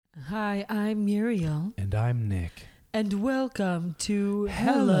Hi, I'm Muriel. And I'm Nick. And welcome to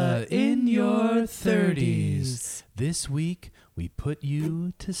Hella in Your 30s. This week, we put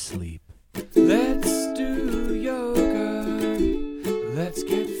you to sleep. Let's do yoga. Let's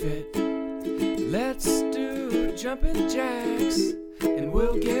get fit. Let's do jumping jacks. And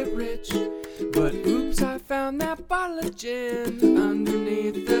we'll get rich. But oops, I found that bottle of gin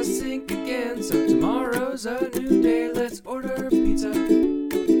underneath the sink again. So tomorrow's a new day. Let's order pizza.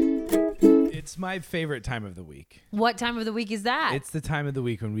 It's my favorite time of the week. What time of the week is that? It's the time of the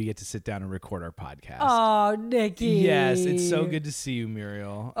week when we get to sit down and record our podcast. Oh, Nikki. Yes, it's so good to see you,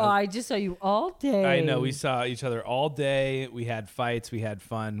 Muriel. Oh, I just saw you all day. I know. We saw each other all day. We had fights. We had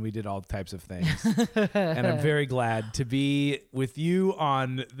fun. We did all types of things. And I'm very glad to be with you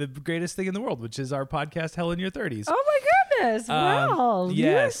on the greatest thing in the world, which is our podcast, Hell in Your 30s. Oh, my goodness. Wow.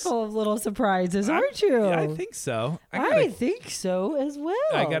 Yes. You're full of little surprises, aren't you? Yeah, I think so. I think so as well.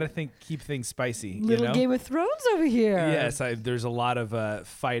 I got to keep things spicy. Little you know? Game of Thrones over here. Yes, there's a lot of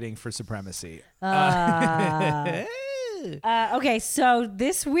fighting for supremacy. Okay, so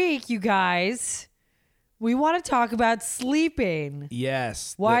this week, you guys, we want to talk about sleeping.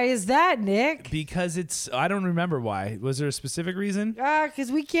 Yes. Why is that, Nick? Because I don't remember why. Was there a specific reason?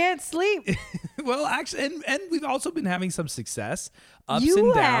 Because we can't sleep. Well, actually, and we've also been having some success, ups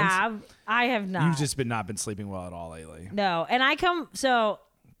and downs. I have not. You've just not been sleeping well at all lately. No, and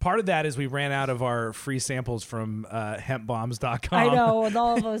Part of that is we ran out of our free samples from hempbombs.com. I know, with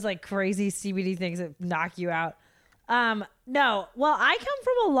all of those like crazy CBD things that knock you out. No, well, I come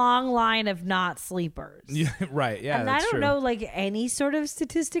from a long line of not sleepers. Yeah, right, yeah, and that's I don't true. know like any sort of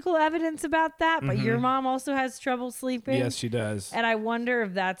statistical evidence about that, but your mom also has trouble sleeping. Yes, she does. And I wonder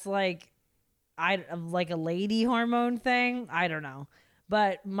if that's like a lady hormone thing. I don't know.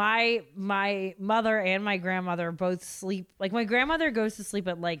 But my mother and my grandmother both sleep. Like my grandmother goes to sleep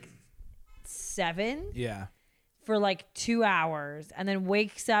at like 7. Yeah. For like 2 hours, and then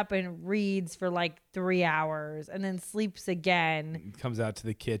wakes up and reads for like 3 hours, and then sleeps again. Comes out to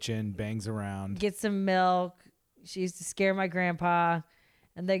the kitchen, bangs around. Gets some milk. She used to scare my grandpa,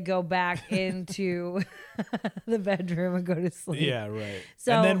 and then go back into the bedroom and go to sleep. Yeah, right.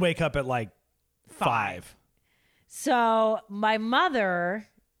 So, and then wake up at like 5. So my mother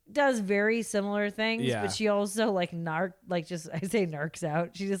does very similar things, but she also like I say narcs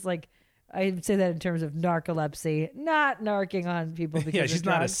out. She just like, I say that in terms of narcolepsy, not narking on people because she's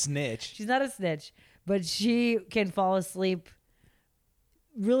not a snitch. She's not a snitch, but she can fall asleep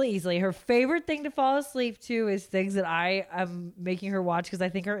really easily. Her favorite thing to fall asleep to is things that I am making her watch because I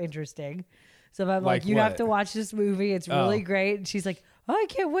think are interesting. So if I'm like you have to watch this movie, it's really great. And she's like, oh, I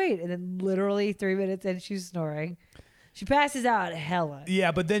can't wait. And then literally 3 minutes in, she's snoring. She passes out hella.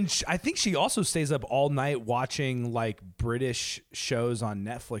 Yeah, but then I think she also stays up all night watching like British shows on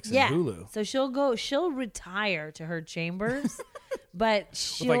Netflix and Hulu. So she'll retire to her chambers, but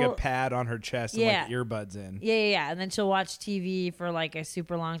she'll with like a pad on her chest and like earbuds in. Yeah. And then she'll watch TV for like a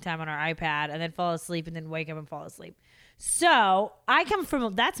super long time on her iPad and then fall asleep and then wake up and fall asleep. So I come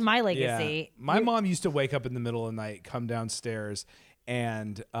from, that's my legacy. Yeah. My mom used to wake up in the middle of the night, come downstairs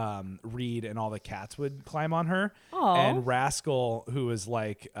and read, and all the cats would climb on her. Aww. And Rascal, who was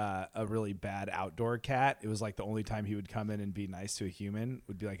like a really bad outdoor cat, it was like the only time he would come in and be nice to a human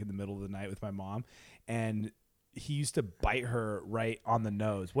would be like in the middle of the night with my mom, and he used to bite her right on the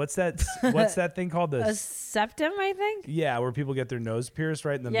nose. What's that thing called? A septum, I think. Yeah, where people get their nose pierced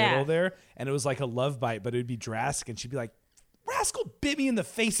right in the middle there, and it was like a love bite, but it would be drastic, and she'd be like, Rascal bit me in the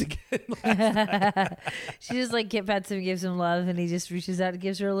face again. She just like pets him, gives him love, and he just reaches out and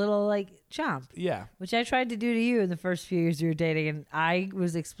gives her a little like chomp. Yeah. Which I tried to do to you in the first few years we were dating, and I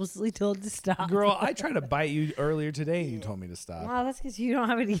was explicitly told to stop. Girl, I tried to bite you earlier today, and you told me to stop. Well, that's because you don't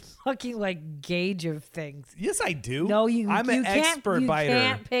have any fucking like gauge of things. Yes, I do. No, I'm an expert biter. You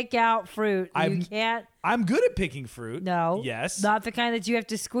can't pick out fruit. You can't. I'm good at picking fruit. No. Yes. Not the kind that you have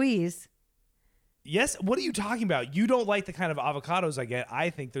to squeeze. Yes. What are you talking about? You don't like the kind of avocados I get. I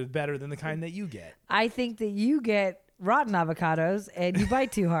think they're better than the kind that you get. I think that you get rotten avocados and you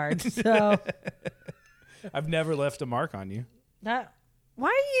bite too hard. So I've never left a mark on you. Why are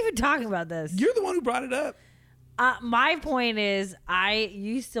you even talking about this? You're the one who brought it up. My point is, I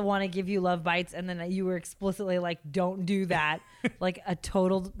used to want to give you love bites, and then you were explicitly like, "Don't do that," like a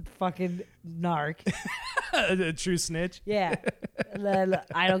total fucking narc. A true snitch. Yeah, and then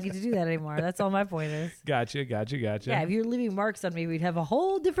I don't get to do that anymore. That's all my point is. Gotcha. Yeah, if you're leaving marks on me, we'd have a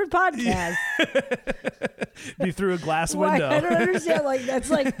whole different podcast. Be through a glass window. I don't understand. Like that's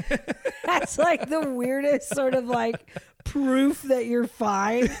like the weirdest sort of like proof that you're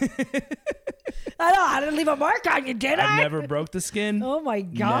fine. I know. I didn't leave a mark on you, did I? I never broke the skin. Oh my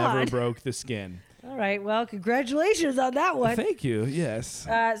God. Never broke the skin. All right. Well, congratulations on that one. Thank you. Yes.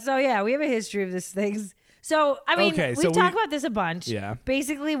 So yeah, we have a history of these things. So I mean, Okay, we've so talked about this a bunch. Yeah.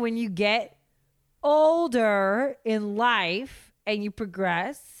 Basically, when you get older in life and you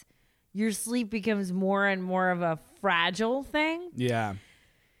progress, your sleep becomes more and more of a fragile thing. Yeah.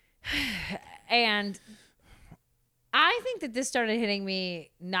 And I think that this started hitting me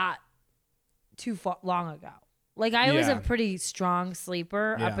not too long ago. Like I was a Yeah. pretty strong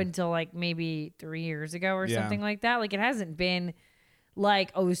sleeper up Yeah. until like maybe 3 years ago or Yeah. something like that. Like it hasn't been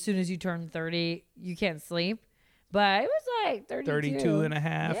like, oh, as soon as you turn 30, you can't sleep. But it was like 32 and a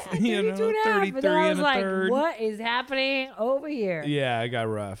half. Yeah, 32 and a half. 33 But then I was and a like, third. what is happening over here? Yeah, I got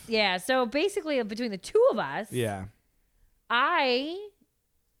rough. Yeah, so basically between the two of us, Yeah. I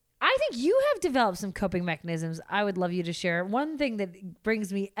think you have developed some coping mechanisms I would love you to share. One thing that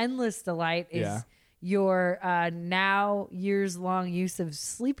brings me endless delight is Yeah. your now years-long use of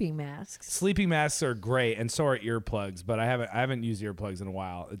sleeping masks. Sleeping masks are great, and so are earplugs. But I haven't used earplugs in a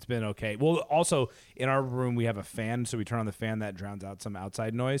while. It's been okay. Well, also in our room we have a fan, so we turn on the fan that drowns out some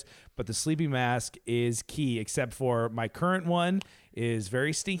outside noise. But the sleeping mask is key. Except for my current one is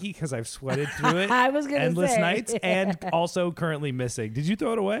very stinky because I've sweated through it. I was gonna endless say. nights, and also currently missing. Did you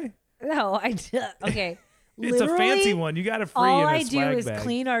throw it away? No, okay. It's a fancy Literally, one. You got it free all in a I do swag is bag.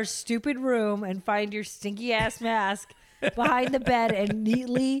 clean our stupid room and find your stinky ass mask behind the bed and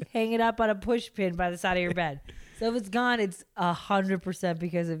neatly hang it up on a push pin by the side of your bed. So if it's gone, it's 100%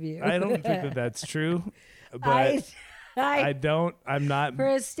 because of you. I don't think that that's true, but I don't. I'm not. For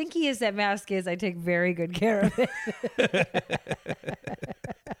as stinky as that mask is, I take very good care of it.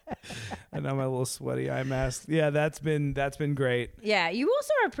 I know my little sweaty eye mask. Yeah, that's been great. Yeah, you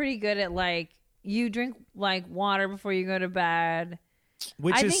also are pretty good at like you drink like water before you go to bed.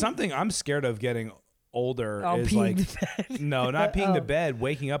 Which I is think- something I'm scared of getting older. Oh, is peeing like the bed. no, not peeing Oh. the bed,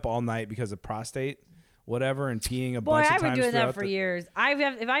 waking up all night because of prostate, whatever, and peeing a Boy, bunch of I've times been doing that throughout for the- years.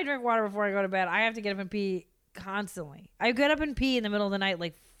 If I drink water before I go to bed, I have to get up and pee constantly. I get up and pee in the middle of the night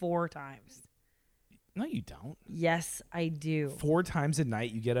like 4 times. No, you don't. Yes, I do. 4 times a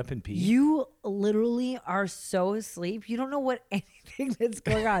night you get up and pee. You literally are so asleep. You don't know what anything that's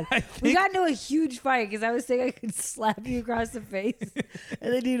going on. We think- got into a huge fight because I was saying I could slap you across the face.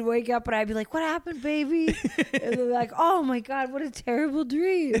 And then you'd wake up and I'd be like, what happened, baby? And they're like, oh my God, what a terrible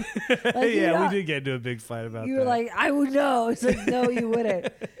dream. Like, yeah, we did get into a big fight about You that. were like, I would know. It's like, no, you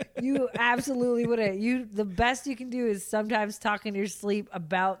wouldn't. You absolutely wouldn't. The best you can do is sometimes talk in your sleep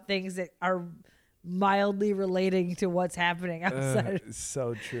about things that are mildly relating to what's happening outside.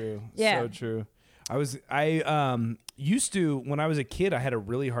 So true. Yeah. So true. I used to, when I was a kid, I had a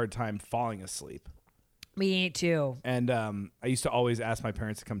really hard time falling asleep. Me too. And I used to always ask my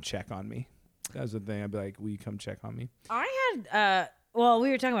parents to come check on me. That was the thing. I'd be like, will you come check on me? I had, well,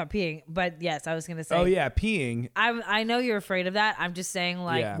 we were talking about peeing, but yes, I was going to say. Oh, yeah, peeing. I know you're afraid of that. I'm just saying,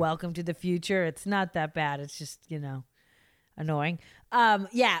 like, Yeah. welcome to the future. It's not that bad. It's just, annoying.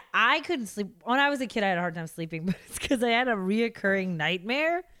 Yeah, I couldn't sleep. When I was a kid, I had a hard time sleeping, but it's because I had a reoccurring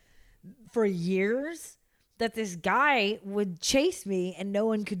nightmare for years that this guy would chase me and no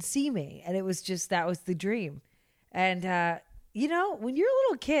one could see me. And it was just, that was the dream. And, when you're a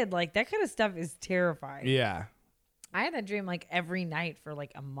little kid, like, that kind of stuff is terrifying. Yeah. I had that dream like every night for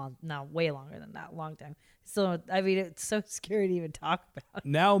like a month. No, way longer than that. Long time. So, I mean, it's so scary to even talk about.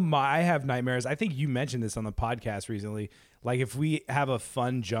 Now I have nightmares. I think you mentioned this on the podcast recently. Like if we have a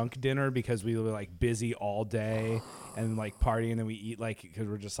fun junk dinner because we were like busy all day and like partying, and then we eat like because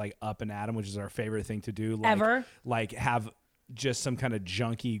we're just like up and at 'em, which is our favorite thing to do. Like, Ever. Like have just some kind of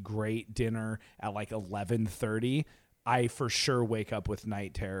junky great dinner at like 11:30. I for sure wake up with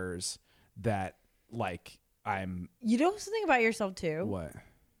night terrors that like I'm You know something about yourself too? what?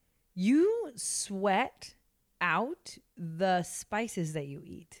 You sweat out the spices that you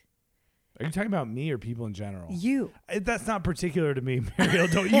eat. Are you talking about me or people in general? You. That's not particular to me, Mariel.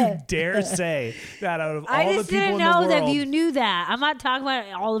 Don't you dare say that out of I all the just people didn't in the know world. that you knew that. I'm not talking about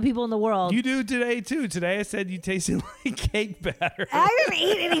all the people in the world. You do today, too. Today I said you tasted like cake batter. I didn't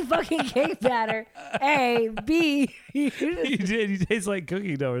eat any fucking cake batter. A, B. You did. You taste like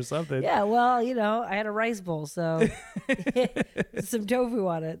cookie dough or something. Yeah, well, I had a rice bowl, so some tofu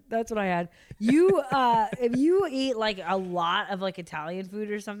on it. That's what I had. You, if you eat like a lot of like Italian food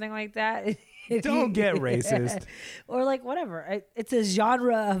or something like that, Don't get racist. or like whatever. It's a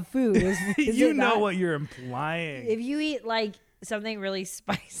genre of food. Is You it know not? what you're implying. If you eat like something really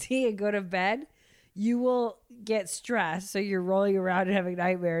spicy and go to bed, you will get stressed. So you're rolling around and having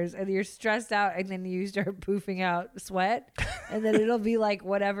nightmares, and you're stressed out, and then you start poofing out sweat, and then it'll be like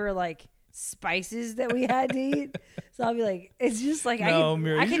whatever like spices that we had to eat. So I'll be like, it's just like No, I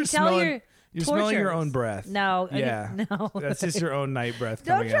Mira, can you're tell smelling- You're smelling your torturous. own breath. No. Yeah. No. That's just your own night breath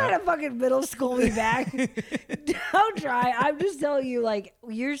Don't coming try out. to fucking middle school me back. Don't try. I'm just telling you, like,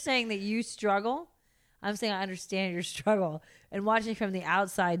 you're saying that you struggle. I'm saying I understand your struggle. And watching from the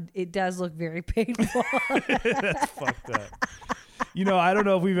outside, it does look very painful. That's fucked up. You know, I don't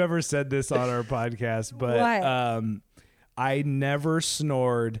know if we've ever said this on our podcast, but What? I never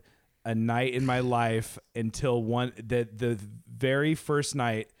snored a night in my life until the very first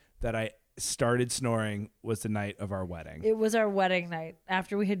night that I started snoring was the night of our wedding. It was our wedding night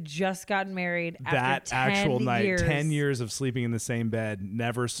after we had just gotten married. That after actual 10 night, years. 10 years of sleeping in the same bed,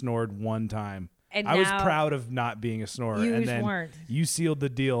 never snored one time. And I was now proud of not being a snorer. you And just then weren't. you sealed the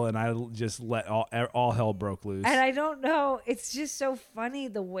deal, and I just let all hell broke loose. And I don't know. It's just so funny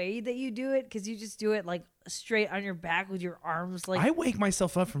the way that you do it, because you just do it like straight on your back with your arms like. I wake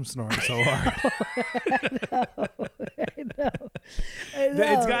myself up from snoring so hard. I know.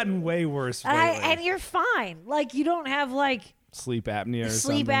 It's gotten way worse lately. And you're fine. Like you don't have like Sleep apnea or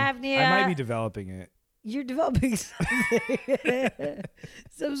Sleep something. apnea. I might be developing it. you're developing something,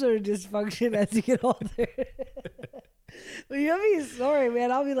 some sort of dysfunction as you get older. When you'll be snoring,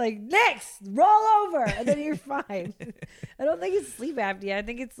 man, I'll be like, next, roll over, and then you're fine. I don't think it's sleep apnea. I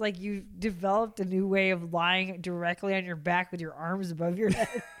think it's like you developed a new way of lying directly on your back with your arms above your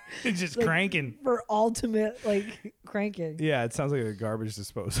head It's just Like- cranking. for ultimate like cranking. Yeah, it sounds like a garbage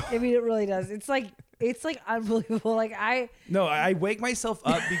disposal. I mean, it really does. It's like unbelievable. Like No, I wake myself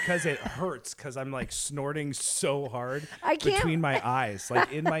up because it hurts because I'm like snorting so hard I can't- between my eyes,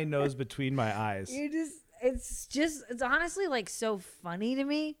 like in my nose between my eyes. it's honestly like so funny to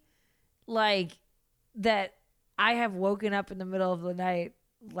me, like that I have woken up in the middle of the night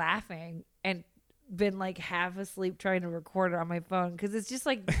laughing and been like half asleep trying to record it on my phone, because it's just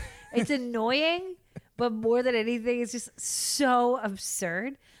like it's annoying, but more than anything, it's just so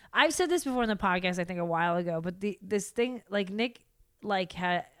absurd. I've said this before in the podcast, I think a while ago, but this thing, like Nick, like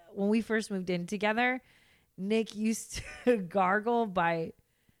had when we first moved in together, Nick used to gargle by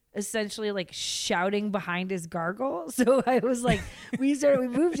essentially like shouting behind his gargle. So I was like, we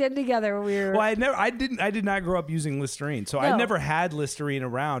moved in together when we were. Well, I did not grow up using Listerine, so I No. never had Listerine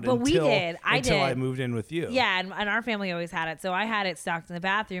around But we until did. I until I did. moved in with you. Yeah, and our family always had it. So I had it stocked in the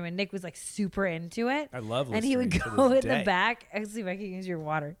bathroom, and Nick was like super into it. I love Listerine. And he would to go this in the day. back. Let's see if I can use your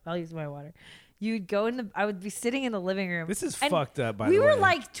water. I'll use my water. You would go I would be sitting in the living room. This is and fucked up, by we the were way.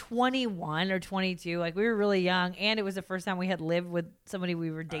 like 21 or 22. Like we were really young. And it was the first time we had lived with somebody we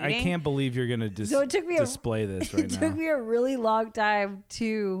were dating. I can't believe you're gonna So it took me display this right it now. took me a really long time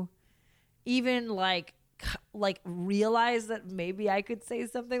to even like realize that maybe I could say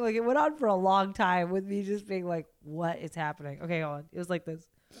something. Like it went on for a long time with me just being like, what is happening? Okay, hold on. It was like this.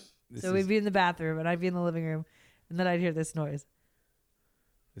 So we'd be in the bathroom and I'd be in the living room, and then I'd hear this noise.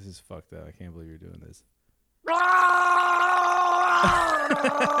 This is fucked up. I can't believe you're doing this.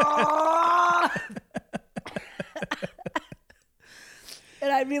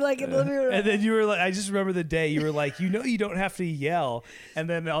 And I'd be like in the living room. And then you were like, I just remember the day you were like, you know, you don't have to yell. And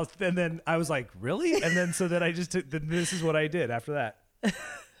then I was like, really? And then so then I just took. Then this is what I did after that.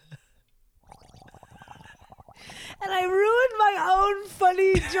 And I ruined my own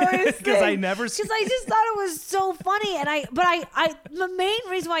funny, joyous thing. Because I never. Because I just thought it was so funny, and I the main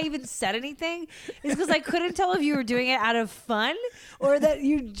reason why I even said anything is because I couldn't tell if you were doing it out of fun or that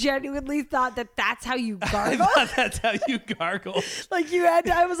you genuinely thought that that's how you I gargle. thought that's how you gargle. Like you had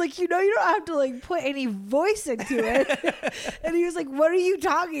to, I was like, you don't have to like put any voice into it. And he was like, what are you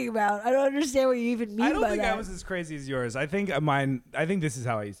talking about? I don't understand what you even mean I don't by think that. I was as crazy as yours. I think mine. I think this is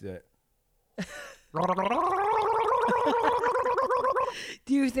how I used to do it.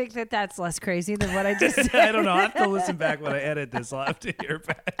 Do you think that that's less crazy than what I just said? I don't know. I have to listen back when I edit this. I'll have to hear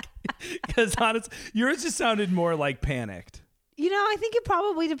back. Because honestly, yours just sounded more like panicked. You know, I think it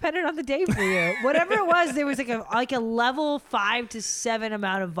probably depended on the day for you. Whatever it was, there was like a level 5 to 7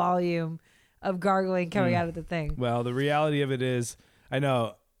 amount of volume of gargling coming out of the thing. Well, the reality of it is, I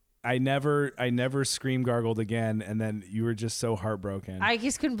know I never scream gargled again, and then you were just so heartbroken. I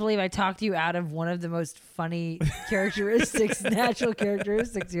just couldn't believe I talked you out of one of the most funny characteristics, natural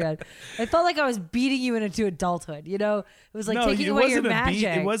characteristics you had. I felt like I was beating you into adulthood. You know, it was like taking away your magic.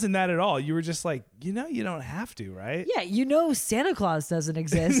 It wasn't that at all. You were just like, you know, you don't have to, right? Yeah, you know, Santa Claus doesn't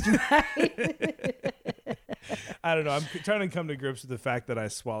exist, right? I don't know. I'm trying to come to grips with the fact that I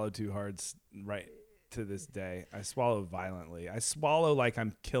swallow too hard right to this day. I swallow violently. I swallow like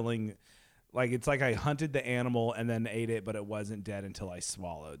I'm killing Like it's like I hunted the animal and then ate it, but it wasn't dead until I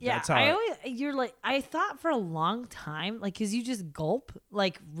swallowed. Yeah, That's how you're like, I thought for a long time, like, cause you just gulp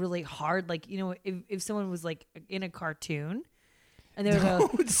like really hard. Like, you know, if someone was like in a cartoon and they would go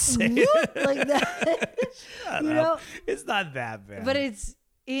Don't say it. like that, Shut you up. know, It's not that bad. but it's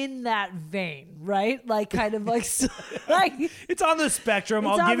in that vein, right? Like kind of like, like it's on the spectrum.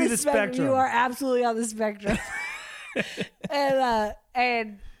 it's I'll on give you the spectrum. You are absolutely on the spectrum.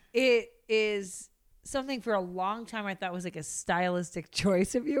 And it is something for a long time I thought was like a stylistic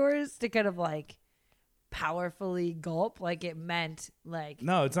choice of yours to kind of like powerfully gulp. Like it meant like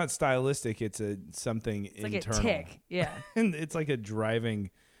No, it's not stylistic. It's something it's like internal. a tick. Yeah. And it's like a driving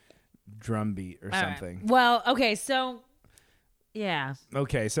drum beat or All right. something. Well, okay, so yeah.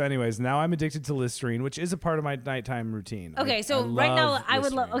 Okay, so anyways, now I'm addicted to Listerine, which is a part of my nighttime routine. Okay, so right now I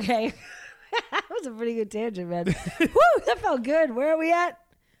would love. Okay, that was a pretty good tangent, man. Woo, that felt good. Where are we at?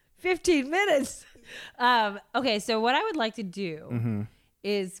 15 minutes. Okay, so what I would like to do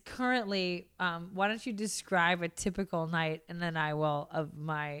is currently, why don't you describe a typical night, and then I will of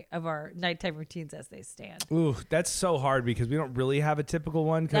our nighttime routines as they stand. Ooh, that's so hard because we don't really have a typical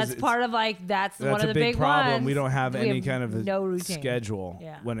one. That's part of like that's one of the a big problem. ones. We don't have any have kind of a no routine. schedule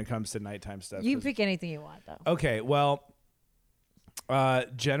Yeah. when it comes to nighttime stuff. You pick anything you want though. Okay, well,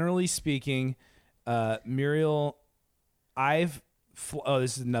 generally speaking, Muriel,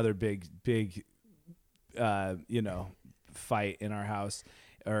 this is another big, fight in our house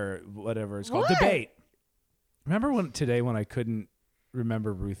or whatever it's called. What? Debate. Remember when I couldn't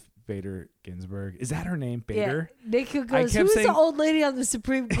remember Ruth Bader Ginsburg? Is that her name? Bader? Yeah. Nick goes, kept who's saying- the old lady on the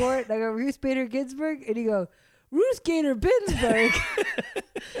Supreme Court? And I go, Ruth Bader Ginsburg. And you go, Ruth Gator Ginsburg.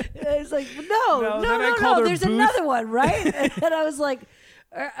 And it's like, No, then I called no. her There's Booth. another one, right? And I was like,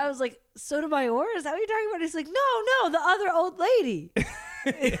 Sotomayor? Is that what you're talking about? He's like, no, the other old lady.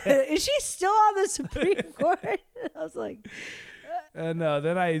 Is she still on the Supreme Court? I was like, No,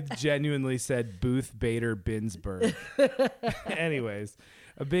 then I genuinely said Booth Bader Ginsburg. Anyways,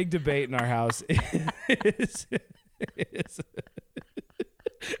 a big debate in our house is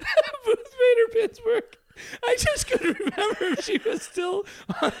Booth Bader Ginsburg. I just couldn't remember if she was still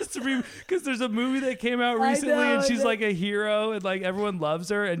on the Supreme, because there's a movie that came out recently and she's like a hero and like everyone loves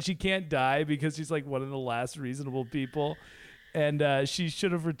her and she can't die because she's like one of the last reasonable people. And she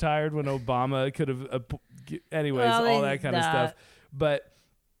should have retired when Obama could have. Anyways, all that kind of stuff. But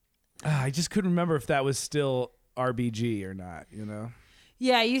I just couldn't remember if that was still RBG or not, you know?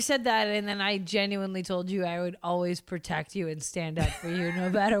 yeah, you said that. And then I genuinely told you I would always protect you and stand up for you no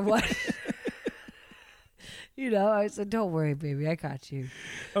matter what. You know, I said, don't worry, baby. I got you.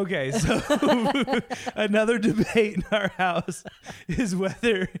 Okay, so another debate in our house is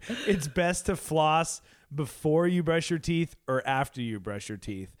whether it's best to floss before you brush your teeth or after you brush your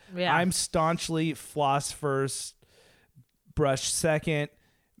teeth. Yeah. I'm staunchly floss first, brush second.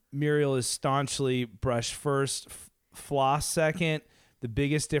 Muriel is staunchly brush first, floss second. The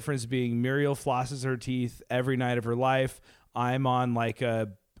biggest difference being Muriel flosses her teeth every night of her life. I'm on like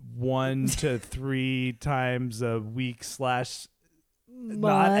a 1 to 3 times a week /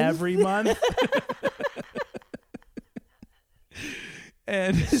 not every month.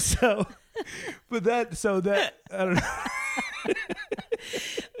 And so, I don't know.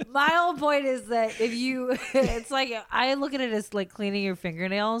 My whole point is that if you, it's like, I look at it as like cleaning your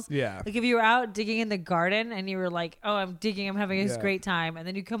fingernails. Yeah. Like if you were out digging in the garden and you were like, oh, I'm digging, I'm having this Yeah. great time. And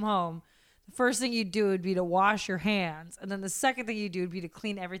then you come home, the first thing you do would be to wash your hands. And then the second thing you do would be to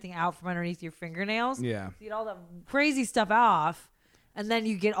clean everything out from underneath your fingernails. Yeah. You get all the crazy stuff off. And then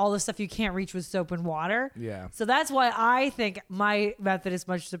you get all the stuff you can't reach with soap and water. Yeah. So that's why I think my method is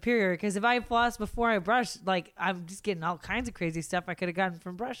much superior. Because if I floss before I brush, like I'm just getting all kinds of crazy stuff I could have gotten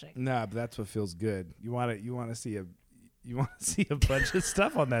from brushing. Nah, but that's what feels good. You want to see a bunch of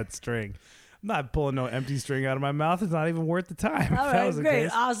stuff on that string. I'm not pulling no empty string out of my mouth. It's not even worth the time. All That right, was the great,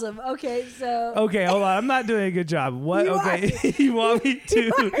 case. awesome. Okay, so Okay, hold on. I'm not doing a good job. What? You Okay, you want me to?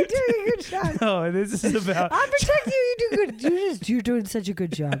 you are doing a good job. No, this is about I'm protecting you. You do good. You're doing such a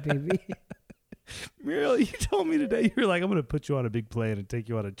good job, baby. Muriel. You told me today you were like, I'm going to put you on a big plane and take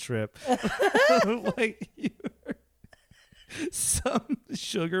you on a trip. Like you're some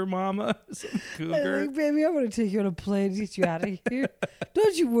sugar mama, some I'm cougar. like, baby, I'm gonna take you on a plane and get you out of here.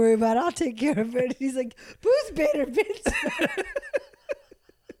 Don't you worry about it. I'll take care of it. And he's like, Booth Bader Ginsburg.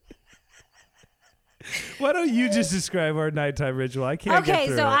 Why don't you just describe our nighttime ritual? I can't get Okay,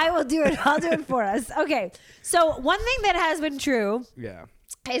 through so it. I will do it. I'll do it for us. Okay, so one thing that has been true Yeah.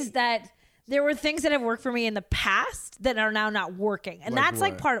 is that there were things that have worked for me in the past that are now not working. And Like that's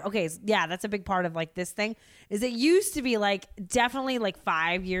like what? part of, that's a big part of like this thing is it used to be like definitely like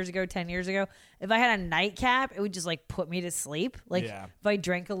 5 years ago, 10 years ago, if I had a nightcap, it would just like put me to sleep. Like Yeah. if I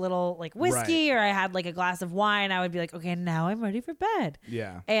drank a little like whiskey or I had like a glass of wine, I would be like, okay, now I'm ready for bed.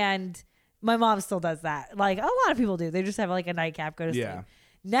 Yeah. And my mom still does that. Like a lot of people do. They just have like a nightcap, go to sleep. Yeah.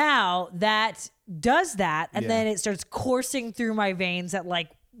 Now that does that, and Yeah. then it starts coursing through my veins at like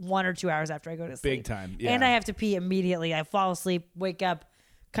 1 or 2 hours after I go to sleep. Big time. Yeah. And I have to pee immediately. I fall asleep, wake up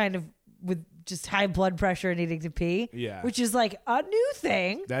kind of with just high blood pressure and needing to pee. Yeah. Which is like a new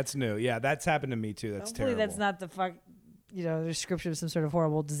thing. That's new. Yeah, that's happened to me too. That's Hopefully terrible. that's not the description of some sort of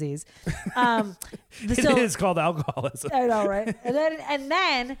horrible disease. It is called alcoholism. I know, right? And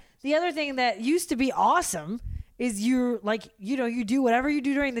then the other thing that used to be awesome is you're like, you do whatever you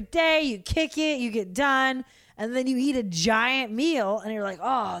do during the day, you kick it, you get done, and then you eat a giant meal and you're like,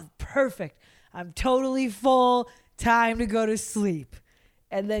 oh, perfect. I'm totally full. Time to go to sleep.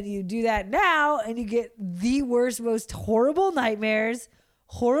 And then you do that now and you get the worst, most horrible nightmares,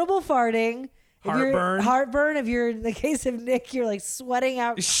 horrible farting. Heartburn. If you're in the case of Nick, you're like sweating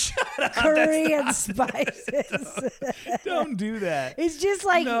out Shut up. curry and spices. Don't do that. It's just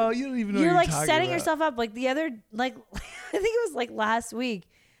like No, you don't even know you're what like you're talking setting about. yourself up. Like the other, like I think it was like last week,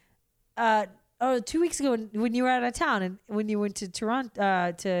 2 weeks ago when you were out of town and when you went to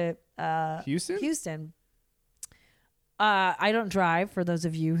Toronto to Houston? I don't drive. For those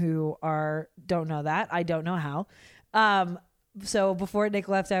of you who don't know that, I don't know how. So before Nick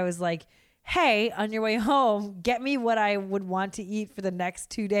left, I was like, hey, on your way home, get me what I would want to eat for the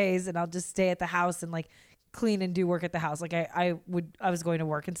next 2 days, and I'll just stay at the house and like clean and do work at the house. Like I was going to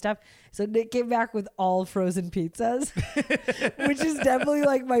work and stuff. So Nick came back with all frozen pizzas, which is definitely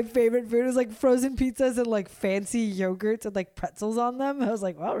like my favorite food. It was like frozen pizzas and like fancy yogurts and like pretzels on them. I was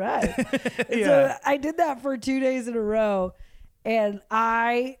like, all right. Yeah. So I did that for 2 days in a row. And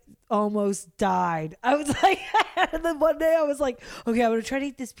I almost died. I was like, and then one day I was like, okay, I'm going to try to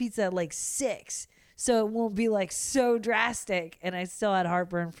eat this pizza at like 6. So it won't be like so drastic. And I still had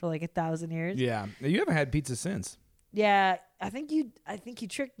heartburn for like 1,000 years. Yeah. You haven't had pizza since. Yeah. I think you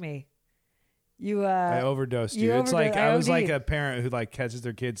tricked me. I overdosed you. It's like I I was like OD'd. a parent who like catches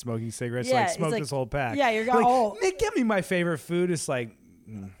their kids smoking cigarettes, Yeah, like it's smoke like- this whole pack. Yeah, you're like, oh. Nick, get me my favorite food. It's like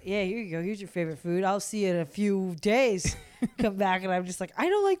Yeah, here you go. Here's your favorite food. I'll see you in a few days. Come back and I'm just like, I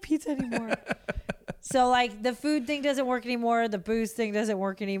don't like pizza anymore. So like the food thing doesn't work anymore. The booze thing doesn't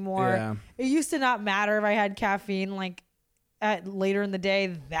work anymore. Yeah. It used to not matter if I had caffeine like later in the day.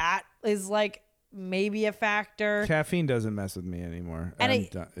 That is like maybe a factor. caffeine doesn't mess with me anymore. And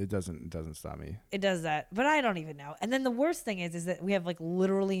It doesn't stop me. It does that, but I don't even know. And then the worst thing is that we have like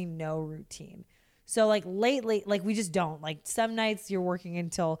literally no routine. So like lately, like we just don't. Like some nights you're working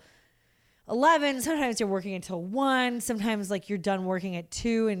until 11. Sometimes you're working until 1. Sometimes like you're done working at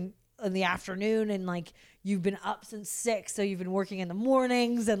 2 in the afternoon, and like you've been up since 6, so you've been working in the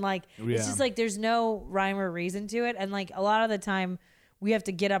mornings, and like Yeah. it's just like there's no rhyme or reason to it. And like a lot of the time we have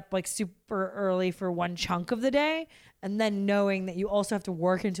to get up like super early for one chunk of the day, and then knowing that you also have to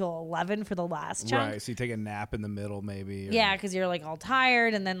work until 11 for the last chunk. Right. So you take a nap in the middle, maybe. or- Yeah, because you're like all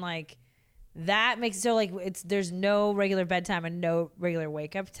tired, and then like that makes it so like there's no regular bedtime and no regular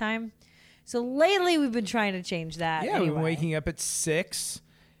wake up time. So lately we've been trying to change that. Yeah, we've been anyway. waking up at 6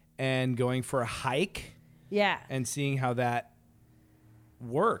 and going for a hike Yeah, and seeing how that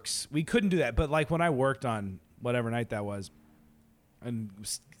works. We couldn't do that, but like when I worked on whatever night that was and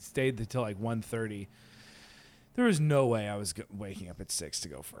stayed until like 1:30, there was no way I was waking up at 6 to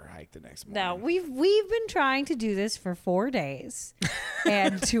go for a hike the next morning. no, we've been trying to do this for 4 days,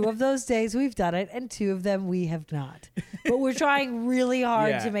 and 2 of those days we've done it, and 2 of them we have not. But we're trying really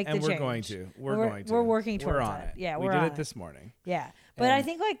hard to make the and we're change. going to. We're going to. We're working We're towards on it. it. Yeah, we we're did on it this morning. Yeah. But I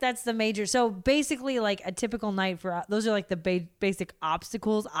think like that's the major. So basically like a typical night for those are like the basic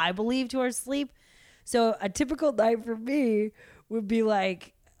obstacles I believe to our sleep. So a typical night for me would be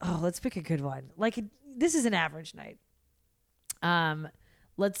like, oh, let's pick a good one. Like this is an average night.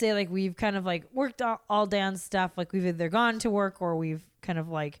 Let's say like we've kind of like worked all day on stuff. Like we've either gone to work or we've kind of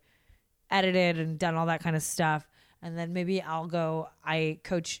like edited and done all that kind of stuff. And then maybe I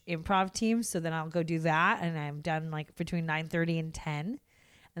coach improv teams. So then I'll go do that. And I'm done like between 9:30 and 10.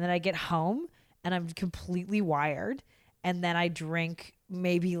 And then I get home and I'm completely wired. And then I drink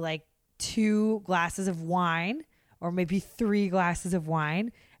maybe like 2 glasses of wine or maybe 3 glasses of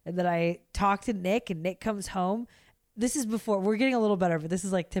wine. And then I talk to Nick, and Nick comes home. This is before, we're getting a little better, but this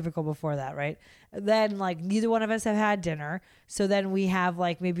is like typical before that, right? And then like neither one of us have had dinner. So then we have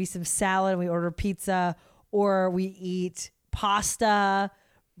like maybe some salad and we order pizza, or we eat pasta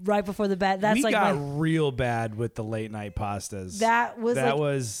right before the bed. That's we like got real bad with the late night pastas. that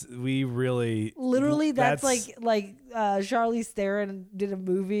was we really literally that's like Charlize Theron did a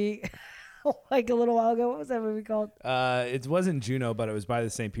movie like a little while ago. What was that movie called? It wasn't Juno, but it was by the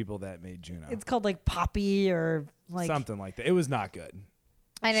same people that made Juno. It's called like Poppy or like something like that. It was not good.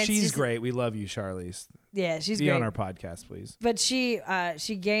 And she's just, great. We love you, Charlize. Yeah, she's Be great. on our podcast, please. But she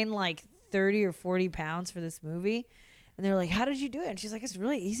gained like 30 or 40 pounds for this movie. And they're like, how did you do it? And she's like, it's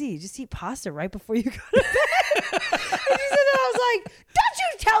really easy. You just eat pasta right before you go to bed. And she said that. I was like, don't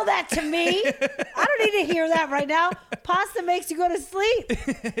you tell that to me. I don't need to hear that right now. Pasta makes you go to sleep.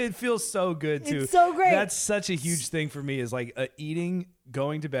 It feels so good, too. It's so great. That's such a huge thing for me is like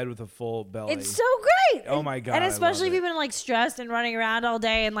going to bed with a full belly. It's so great. Oh, my God. And especially if I love you've been like stressed and running around all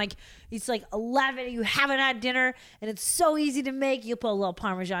day and like it's like 11 and you haven't had dinner and it's so easy to make. You put a little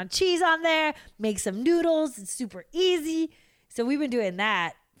Parmesan cheese on there, make some noodles. It's super easy. So we've been doing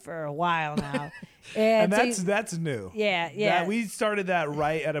that for a while now. And so that's new. Yeah. We started that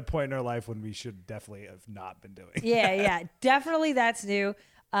right at a point in our life when we should definitely have not been doing. Yeah. Definitely that's new.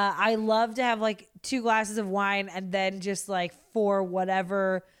 I love to have like 2 glasses of wine and then just like for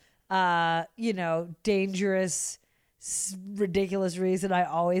whatever, dangerous, ridiculous reason, I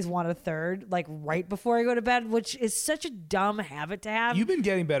always want a third, like right before I go to bed, which is such a dumb habit to have. You've been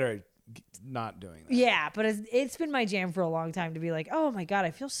getting better at not doing that. Yeah, but it's been my jam for a long time to be like, oh my God,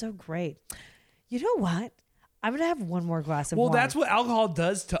 I feel so great. You know what? I'm going to have one more glass of wine. Well, that's what alcohol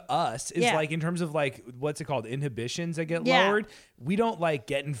does to us is Yeah. like in terms of like, what's it called? Inhibitions that get Yeah. lowered. We don't like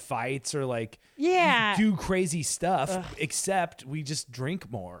get in fights or like Yeah. do crazy stuff, except we just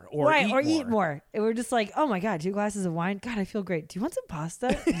drink more or eat more. And we're just like, oh my God, 2 glasses of wine. God, I feel great. Do you want some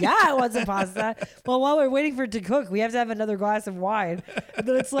pasta? Yeah, I want some pasta. Well, while we're waiting for it to cook, we have to have another glass of wine. And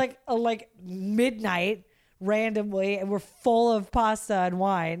then it's like midnight randomly, and we're full of pasta and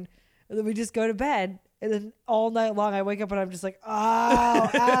wine. And then we just go to bed. And then all night long, I wake up and I'm just like,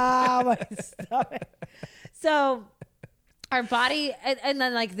 ow, my stomach. So our body, and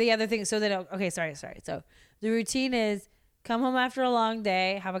then like the other thing, so they don't, okay, sorry. So the routine is come home after a long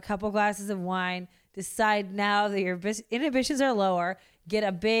day, have a couple glasses of wine, decide now that your inhibitions are lower, get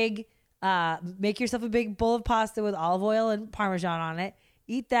a big, make yourself a big bowl of pasta with olive oil and Parmesan on it,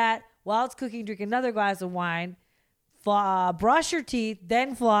 eat that. While it's cooking, drink another glass of wine, brush your teeth,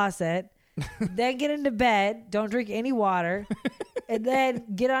 then floss it. Then get into bed, don't drink any water, and then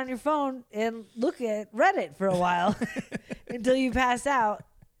get on your phone and look at Reddit for a while until you pass out.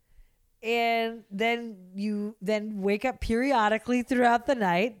 And then you wake up periodically throughout the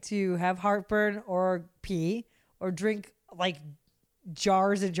night to have heartburn or pee or drink like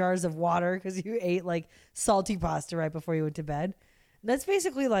jars and jars of water because you ate like salty pasta right before you went to bed. And that's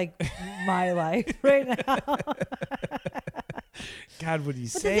basically like my life right now. God, when you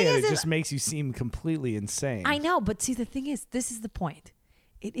say it, it just makes you seem completely insane. I know, but see, the thing is, this is the point.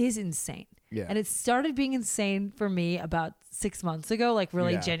 It is insane. Yeah. And it started being insane for me about 6 months ago, like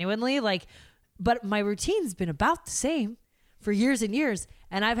really genuinely. But my routine's been about the same for years and years,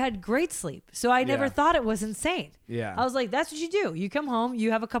 and I've had great sleep. So I never thought it was insane. Yeah. I was like, that's what you do. You come home, you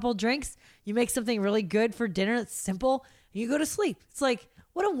have a couple drinks, you make something really good for dinner that's simple, and you go to sleep. It's like,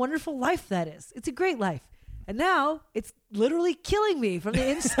 what a wonderful life that is. It's a great life. And now it's literally killing me from the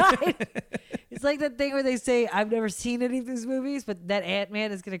inside. It's like that thing where they say, I've never seen any of these movies, but that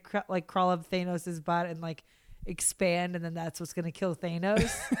Ant-Man is going to crawl up Thanos' butt and like expand. And then that's what's going to kill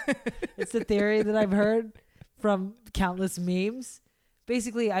Thanos. It's the theory that I've heard from countless memes.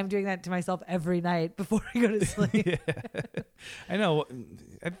 Basically, I'm doing that to myself every night before I go to sleep. Yeah. I know.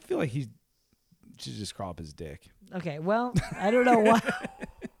 I feel like he should just crawl up his dick. Okay. Well, I don't know why.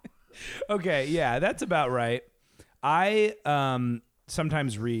 Okay, yeah, that's about right. I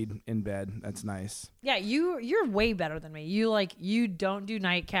sometimes read in bed. That's nice. Yeah, you're way better than me. You don't do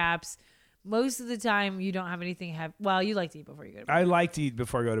nightcaps. Most of the time, you don't have anything well, you like to eat before you go to bed. I like to eat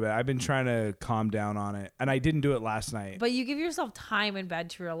before I go to bed. I've been trying to calm down on it, and I didn't do it last night. But you give yourself time in bed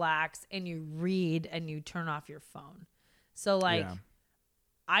to relax, and you read, and you turn off your phone. So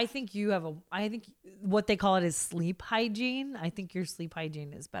I think I think what they call it is sleep hygiene. I think your sleep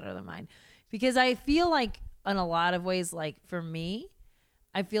hygiene is better than mine because I feel like in a lot of ways, like for me,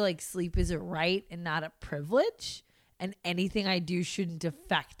 I feel like sleep is a right and not a privilege, and anything I do shouldn't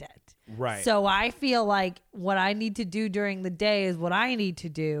affect it. Right. So I feel like what I need to do during the day is what I need to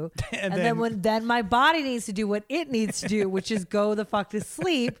do. and then my body needs to do what it needs to do, which is go the fuck to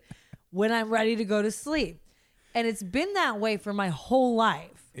sleep when I'm ready to go to sleep. And it's been that way for my whole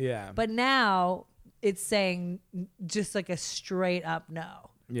life. Yeah. But now it's saying just like a straight up no.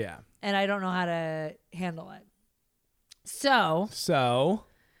 Yeah. And I don't know how to handle it. So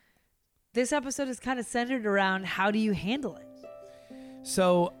this episode is kind of centered around how do you handle it?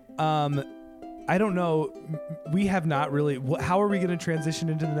 So, I don't know. We have not really. How are we going to transition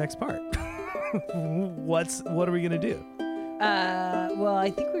into the next part? What are we going to do? Well,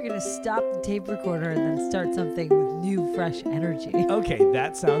 I think we're going to stop the tape recorder and then start something with new, fresh energy. Okay,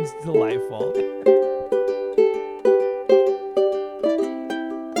 that sounds delightful.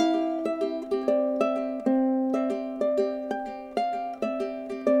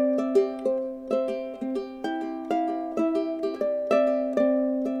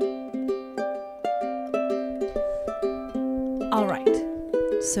 All right.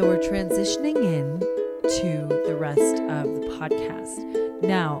 So we're transitioning in to the rest of the podcast.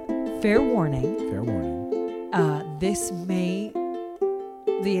 Now, fair warning. Fair warning.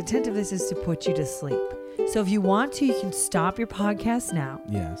 The intent of this is to put you to sleep. So if you want to, you can stop your podcast now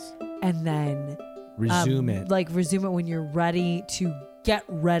Yes. and then Resume it. Resume it when you're ready to get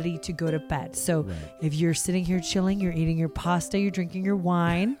ready to go to bed. So Right. if you're sitting here chilling, you're eating your pasta, you're drinking your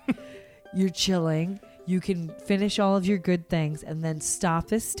wine, you're chilling, you can finish all of your good things and then stop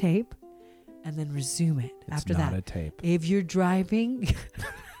this tape and then resume it It's after not that. a tape. If you're driving,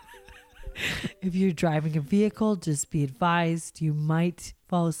 a vehicle, just be advised you might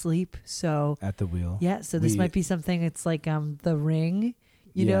fall asleep. So At the wheel. yeah, so this might be something. It's like The Ring,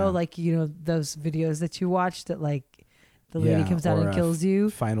 Yeah. those videos that you watch that like the lady Yeah, comes out or and kills you.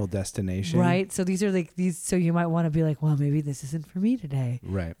 Final Destination. Right. So these are like these. So you might want to be like, well, maybe this isn't for me today,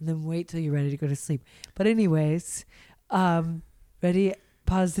 Right. and then wait till you're ready to go to sleep. But anyways, ready?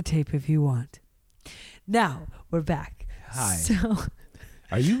 Pause the tape if you want. Now we're back. Hi. So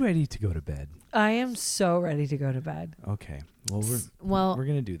Are you ready to go to bed? I am so ready to go to bed. Okay. Well, we're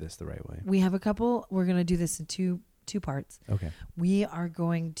gonna do this the right way. We have a couple. We're gonna do this in two parts. Okay. We are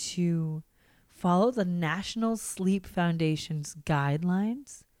going to follow the National Sleep Foundation's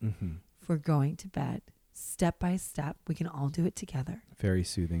guidelines Mm-hmm. for going to bed, step by step. We can all do it together. Very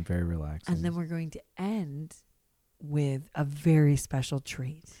soothing. Very relaxing. And then we're going to end with a very special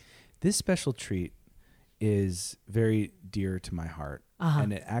treat. This special treat is very dear to my heart,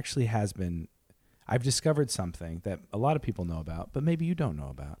 and it actually has been. I've discovered something that a lot of people know about, but maybe you don't know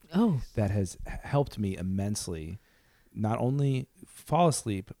about. Oh, That has helped me immensely, not only fall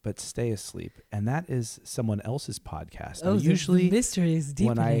asleep but stay asleep, and that is someone else's podcast. Now, the usually, mystery is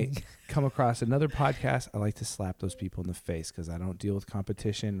when I deepening. come across another podcast, I like to slap those people in the face because I don't deal with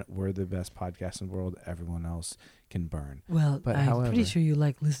competition. We're the best podcast in the world. Everyone else can burn. Well, but I'm however- pretty sure you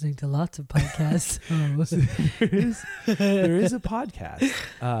like listening to lots of podcasts. There is a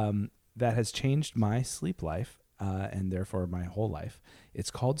podcast that has changed my sleep life and therefore my whole life. It's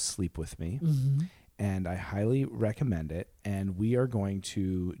called Sleep With Me, and I highly recommend it. And we are going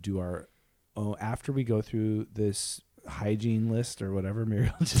to do after we go through this hygiene list or whatever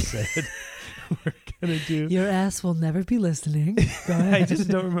Muriel just said, we're going to do. Your ass will never be listening. Go ahead. I just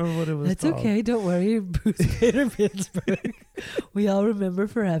don't remember what it was That's called. okay. Don't worry. Bruce Bader Pittsburgh. We all remember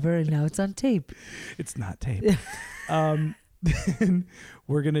forever, and now it's on tape. It's not tape. Then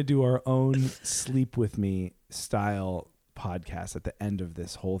we're going to do our own Sleep With Me style podcast at the end of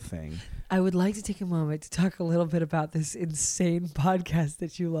this whole thing. I would like to take a moment to talk a little bit about this insane podcast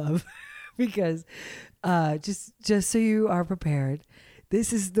that you love, because just so you are prepared,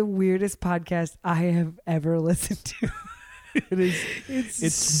 this is the weirdest podcast I have ever listened to. It is.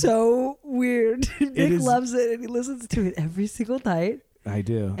 It's so weird. Nick is- loves it, and he listens to it every single night, I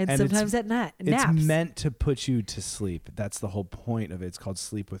do. and it's- sometimes at night. it's Naps. meant to put you to sleep. That's the whole point of it. It's called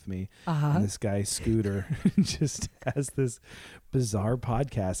Sleep With Me. Uh-huh. And this guy Scooter just has this bizarre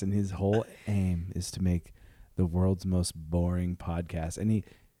podcast, and his whole aim is to make the world's most boring podcast. And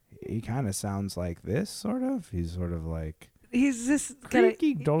he kind of sounds like this, sort of. He's sort of like He's this kind of.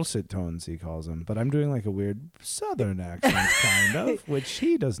 creaky dulcet tones, he calls them. But I'm doing like a weird southern accent, kind of, which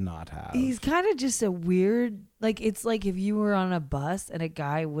he does not have. He's kind of just a weird, like, it's like if you were on a bus and a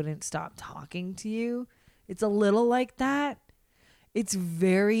guy wouldn't stop talking to you. It's a little like that. It's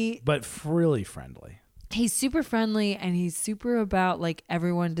very, but really friendly. he's super friendly, and he's super about like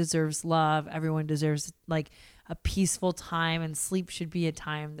everyone deserves love. Everyone deserves like a peaceful time, and sleep should be a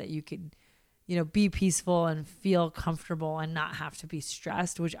time that you could, be peaceful and feel comfortable and not have to be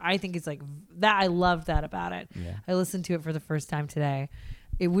stressed, which I think is like that. I love that about it. Yeah. I listened to it for the first time today.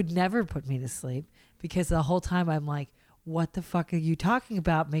 It would never put me to sleep because the whole time I'm like, what the fuck are you talking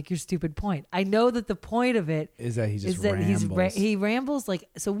about? Make your stupid point. I know that the point of it Is that he just is that rambles. he rambles, like,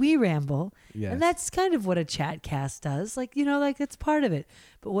 so we ramble. Yes. And that's kind of what a chat cast does. Like, like it's part of it.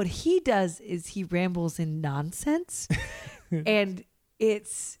 But what he does is he rambles in nonsense. And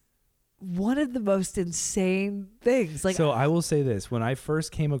it's one of the most insane things. Like, so I will say this: when I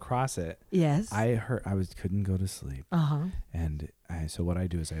first came across it, yes, I couldn't go to sleep, and so what I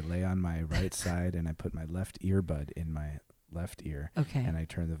do is I lay on my right side and I put my left earbud in my left ear, and I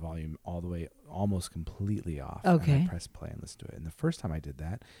turn the volume all the way, almost completely off. And I press play and listen to it. And the first time I did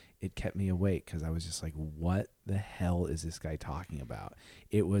that, it kept me awake because I was just like, "What the hell is this guy talking about?"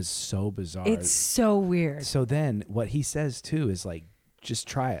 It was so bizarre. It's so weird. So then, what he says too is like, just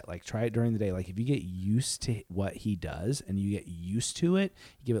try it. Like, try it during the day. Like, if you get used to what he does and you get used to it,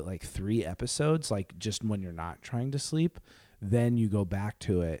 you give it like 3 episodes, like just when you're not trying to sleep, then you go back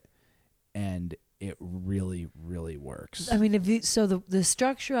to it and it really, really works. I mean, the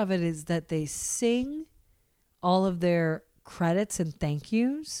structure of it is that they sing all of their credits and thank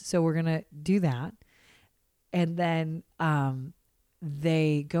yous. So we're going to do that. And then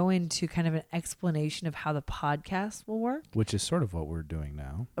they go into kind of an explanation of how the podcast will work. Which is sort of what we're doing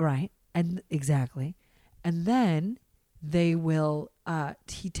now. Right. And exactly. And then they will,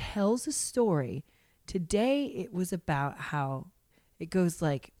 he tells a story. Today it was about how it goes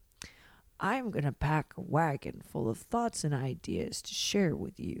like, I'm going to pack a wagon full of thoughts and ideas to share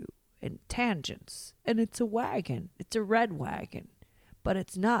with you and tangents. And it's a wagon. It's a red wagon. But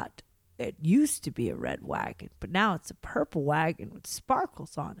it's not. It used to be a red wagon, but now it's a purple wagon with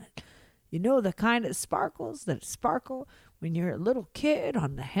sparkles on it. You know the kind of sparkles that sparkle when you're a little kid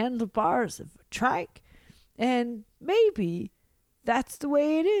on the handlebars of a trike? And maybe that's the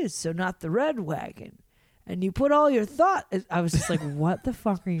way it is, so not the red wagon. And you put all your thought. I was just like, what the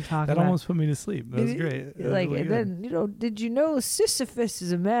fuck are you talking about? That almost put me to sleep. That was great. That like, was really and good. then, did you know Sisyphus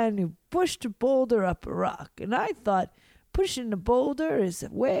is a man who pushed a boulder up a rock? And I thought, pushing a boulder is a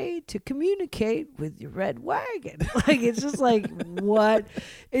way to communicate with your red wagon. Like, it's just like, what?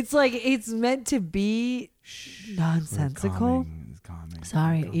 It's like, it's meant to be nonsensical. Calming.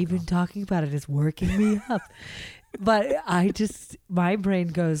 Sorry, even talking about it is working me up. But my brain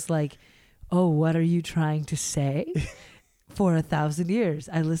goes like, oh, what are you trying to say? For 1,000 years.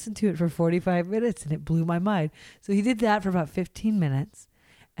 I listened to it for 45 minutes and it blew my mind. So he did that for about 15 minutes.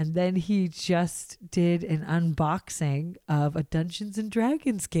 And then he just did an unboxing of a Dungeons and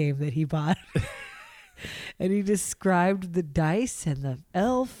Dragons game that he bought. And he described the dice and the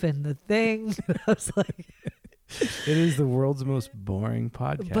elf and the thing. And I was like, it is the world's most boring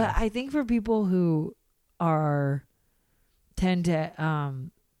podcast. But I think for people who tend to,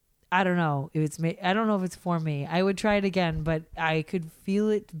 I don't know if I don't know if it's for me. I would try it again, but I could feel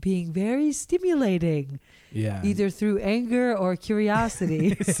it being very stimulating. Yeah. Either through anger or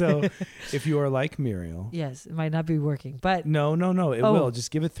curiosity. So if you are like Muriel. Yes, it might not be working, but. No. It will.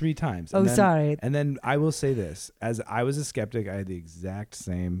 Just give it 3 times. Sorry. And then I will say this. As I was a skeptic, I had the exact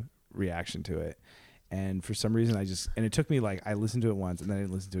same reaction to it. And for some reason, and it took me I listened to it once and then I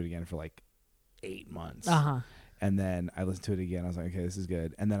didn't listen to it again for 8 months. And then I listened to it again. I was like, okay, this is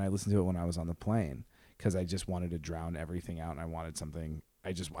good. And then I listened to it when I was on the plane because I just wanted to drown everything out and I wanted something.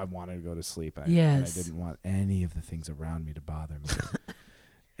 I wanted to go to sleep. And I didn't want any of the things around me to bother me.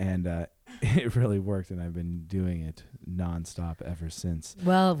 And it really worked. And I've been doing it nonstop ever since.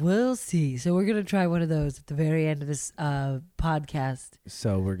 Well, we'll see. So we're going to try one of those at the very end of this podcast.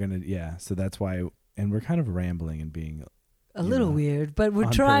 So we're going to, so that's why. And we're kind of rambling and being a little weird, but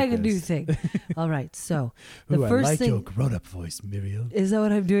we're trying a new thing. All right, so the first I like thing, your grown-up voice, Muriel. Is that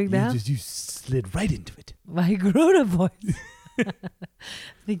what I'm doing now? You slid right into it. My grown-up voice. I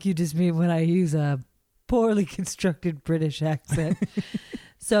think you just mean when I use a poorly constructed British accent.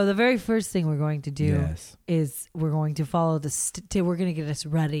 So the very first thing we're going to do is we're going to follow we're going to get us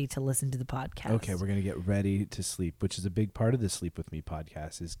ready to listen to the podcast. Okay, we're going to get ready to sleep, which is a big part of the Sleep With Me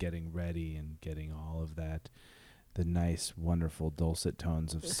podcast, is getting ready and getting all of that. The nice, wonderful, dulcet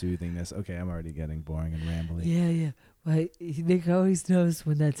tones of soothingness. Okay, I'm already getting boring and rambling. Yeah. Well, Nick always knows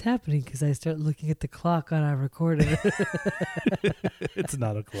when that's happening because I start looking at the clock on our recorder. It's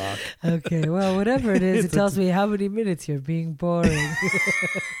not a clock. Okay, well, whatever it is, it tells me how many minutes you're being boring.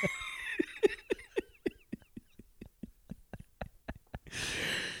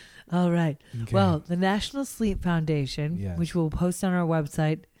 All right. Okay. Well, the National Sleep Foundation, which we'll post on our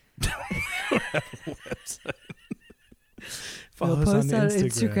website. Follow we'll post us on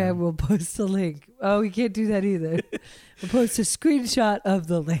Instagram. We'll post a link. Oh, we can't do that either. We'll post a screenshot of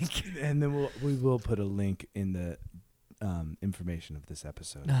the link. And then we will put a link in the information of this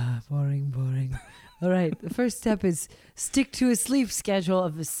episode. Boring. All right. The first step is stick to a sleep schedule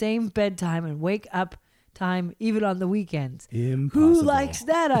of the same bedtime and wake up time even on the weekends. Impossible. Who likes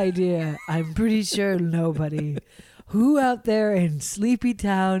that idea? I'm pretty sure nobody. Who out there in Sleepy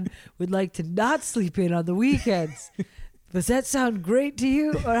Town would like to not sleep in on the weekends? Does that sound great to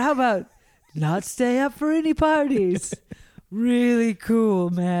you? Or how about not stay up for any parties? Really cool,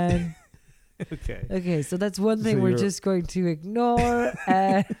 man. Okay. Okay, so that's one thing So we're you're- just going to ignore.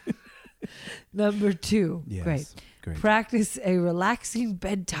 And number 2. Yes. Great. Practice a relaxing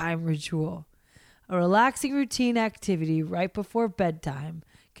bedtime ritual. A relaxing routine activity right before bedtime,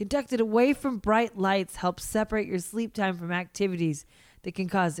 conducted away from bright lights, helps separate your sleep time from activities that can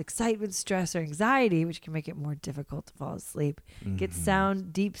cause excitement, stress, or anxiety, which can make it more difficult to fall asleep. Get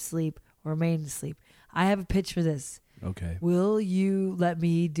sound, deep sleep, or remain asleep. I have a pitch for this. Okay. Will you let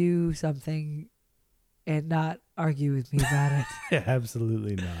me do something and not argue with me about it?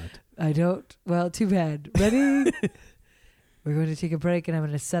 Absolutely not. I don't. Well, too bad. Ready? We're going to take a break, and I'm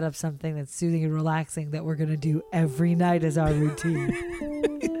going to set up something that's soothing and relaxing that we're going to do every night as our routine.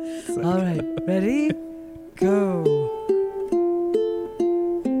 All right. Ready? Go.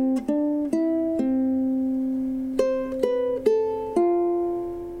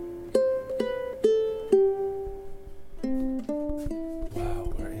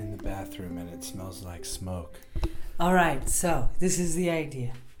 Wow, we're in the bathroom and it smells like smoke. All right. So this is the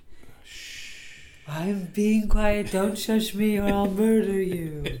idea. I'm being quiet. Don't shush me or I'll murder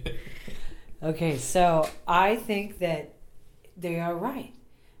you. Okay, so I think that they are right.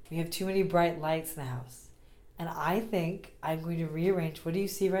 We have too many bright lights in the house. And I think I'm going to rearrange. What do you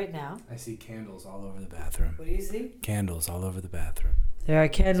see right now? I see candles all over the bathroom. What do you see? Candles all over the bathroom. There are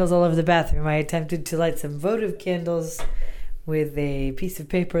candles all over the bathroom. I attempted to light some votive candles with a piece of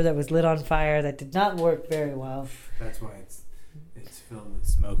paper that was lit on fire that did not work very well. That's why it's filled with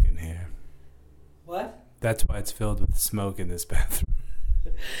smoke in here. What? That's why it's filled with smoke in this bathroom.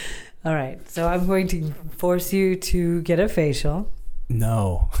 All right, so I'm going to force you to get a facial.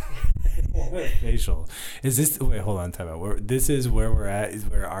 No. Facial. Is this... Wait, hold on, time out. This is where we're at, is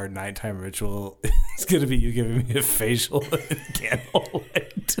where our nighttime ritual is going to be you giving me a facial and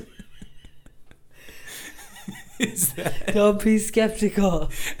candlelight. Is that... Don't be skeptical.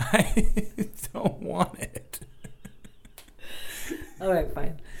 I don't want it. All right,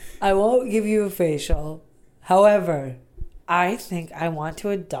 fine. I won't give you a facial. However, I think I want to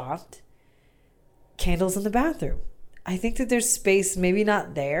adopt candles in the bathroom. I think that there's space, maybe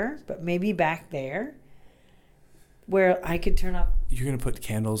not there, but maybe back there, where I could turn off. You're going to put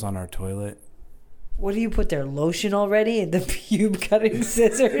candles on our toilet? What do you put there? Lotion already? And the pube cutting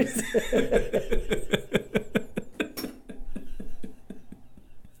scissors?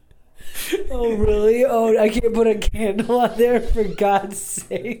 Oh, really? Oh, I can't put a candle on there, for God's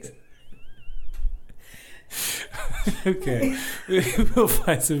sakes. Okay. We'll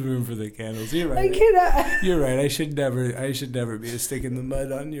find some room for the candles. You're right. I cannot. You're right. I should never be a stick in the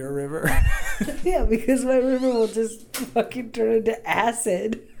mud on your river. Yeah, because my river will just fucking turn into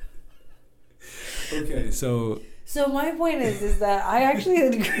acid. Okay, so my point is that I actually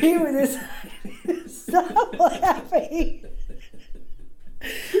agree with this. Stop laughing.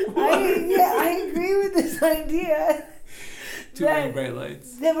 I agree with this idea. too many bright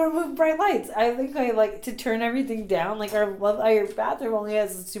lights. Never remove bright lights. I think I like to turn everything down. Like our bathroom only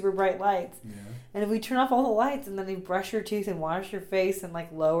has super bright lights. Yeah. And if we turn off all the lights and then you brush your teeth and wash your face in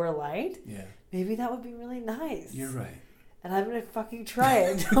like lower light, Yeah. maybe that would be really nice. You're right. And I'm gonna fucking try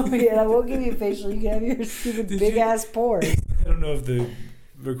it. Don't be, and I won't give you a facial. You can have your stupid big ass pores. I don't know if the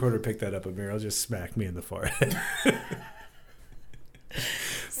recorder picked that up, but Meryl just smacked me in the forehead.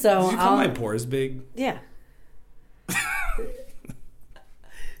 So Did you call my pores big? Yeah.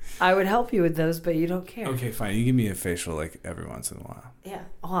 I would help you with those, but you don't care. Okay, fine. You give me a facial like every once in a while. Yeah.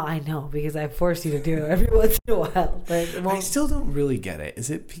 Well, I know because I force you to do it every once in a while. But it I won't. still don't really get it.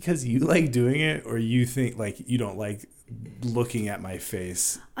 Is it because you like doing it, or you think like you don't like looking at my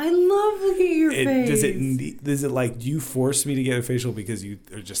face? I love looking at your face. Does it like, do you force me to get a facial because you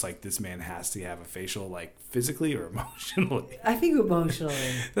are just like, this man has to have a facial, like physically or emotionally? I think emotionally.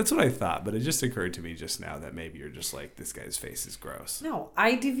 That's what I thought, but it just occurred to me just now that maybe you're just like, this guy's face is gross. No,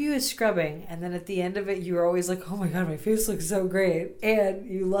 I give you a scrubbing, and then at the end of it, you are always like, "Oh my god, my face looks so great," and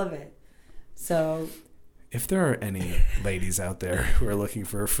you love it. So, if there are any ladies out there who are looking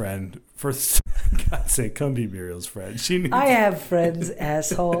for a friend, for God's sake, come be Muriel's friend. She needs. I have friends,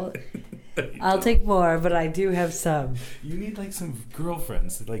 asshole. I'll take more, but I do have some. You need like some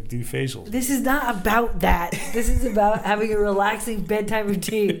girlfriends to like do facials. This is not about that. This is about having a relaxing bedtime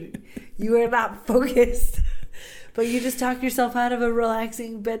routine. You are not focused. But you just talk yourself out of a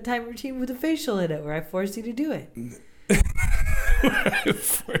relaxing bedtime routine with a facial in it, where I force you to do it. I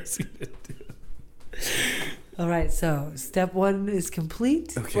force you to do it. All right, so step 1 is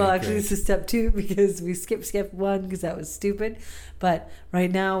complete. Okay, well, actually, great. this is step 2 because we skipped step 1 because that was stupid. But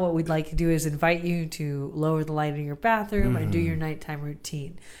right now, what we'd like to do is invite you to lower the light in your bathroom and do your nighttime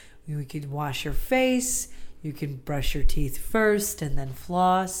routine. You could wash your face. You can brush your teeth first and then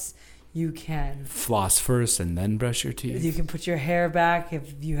floss. You can Floss first and then brush your teeth. You can put your hair back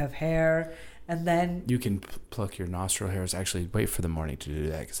if you have hair, and then You can pluck your nostril hairs. Actually, wait for the morning to do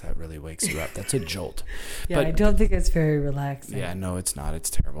that because that really wakes you up. That's a jolt. yeah, but- I don't think it's very relaxing. Yeah, no, it's not. It's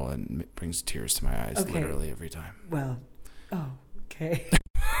terrible and it brings tears to my eyes Okay. literally every time. Well, okay.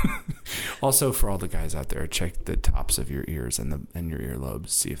 Also, for all the guys out there, check the tops of your ears and your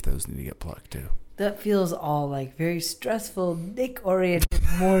earlobes. See if those need to get plucked too. That feels all like very stressful, Nick-oriented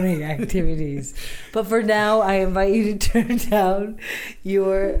morning activities. But for now, I invite you to turn down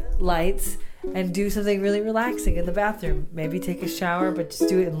your lights and do something really relaxing in the bathroom. Maybe take a shower, but just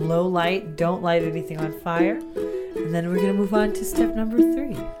do it in low light. Don't light anything on fire. And then we're going to move on to step number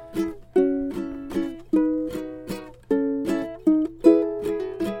 3.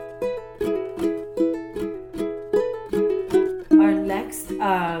 Our next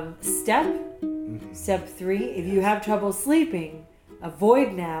step 3, if you have trouble sleeping,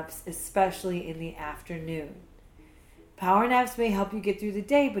 avoid naps, especially in the afternoon. Power naps may help you get through the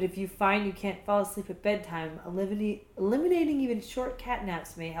day, but if you find you can't fall asleep at bedtime, eliminating even short cat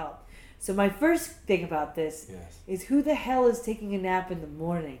naps may help. So my first thing about this is who the hell is taking a nap in the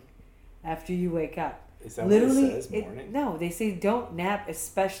morning after you wake up? Is that Literally, what it says, morning? no, they say don't nap,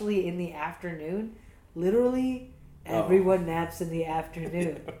 especially in the afternoon. Literally, everyone naps in the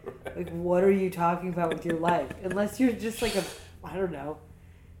afternoon. Right. Like, what are you talking about with your life? Unless you're just like I don't know,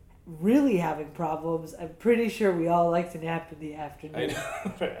 really having problems. I'm pretty sure we all like to nap in the afternoon. I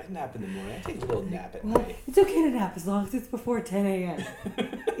know. Right. I nap in the morning. I take a little nap at Well, night. it's okay to nap as long as it's before 10 a.m.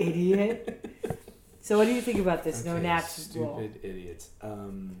 Idiot. So what do you think about this? No Okay, naps rule. Stupid idiots.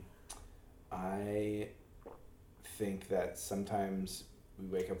 I think that sometimes we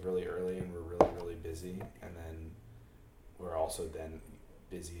wake up really early and we're really, really busy, and then we're also then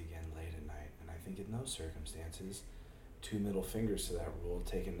busy again late at night. And I think in those circumstances, 2 middle fingers to that rule,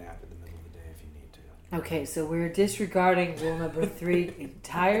 take a nap in the middle of the day if you need to. Okay, so we're disregarding rule number 3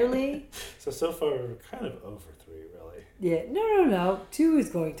 entirely. So far we're kind of over 3, really. Yeah, no. 2 is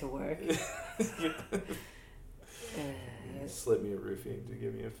going to work. Slip me a roofie to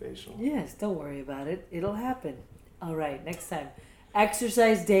give me a facial. Yes, don't worry about it. It'll happen. All right, next time.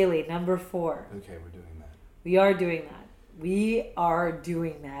 Exercise daily, number 4. Okay, we're doing that. We are doing that. We are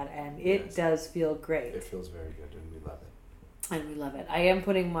doing that, and it Yes. does feel great. It feels very good, and we love it. And we love it. I am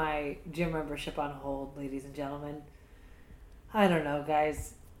putting my gym membership on hold, ladies and gentlemen. I don't know,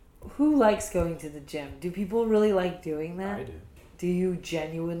 guys. Who likes going to the gym? Do people really like doing that? I do. Do you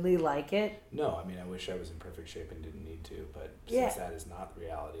genuinely like it? No, I mean, I wish I was in perfect shape and didn't need to, but Yeah. since that is not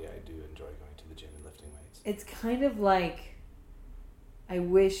reality, I do enjoy going to the gym and lifting weights. It's kind of like I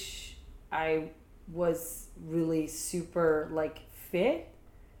wish I was really super like fit,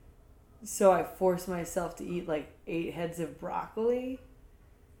 so I force myself to eat like 8 heads of broccoli.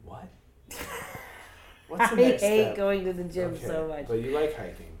 What? What's the I next hate step? going to the gym Okay, so much. But you like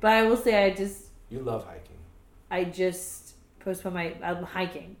hiking. But I will say You love hiking. I just postponed I'm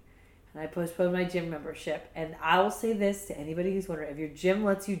hiking and I postponed my gym membership. And I will say this to anybody who's wondering, if your gym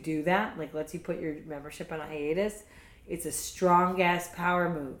lets you do that, like lets you put your membership on a hiatus, it's a strong ass power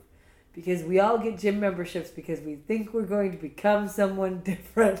move. Because we all get gym memberships because we think we're going to become someone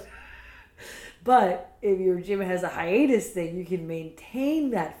different. But if your gym has a hiatus thing, you can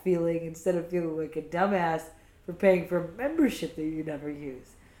maintain that feeling instead of feeling like a dumbass for paying for a membership that you never use.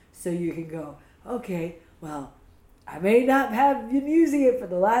 So you can go, okay, well, I may not have been using it for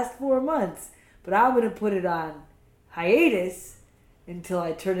the last 4 months, but I'm going to put it on hiatus until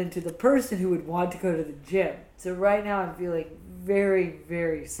I turn into the person who would want to go to the gym. So right now I'm feeling very,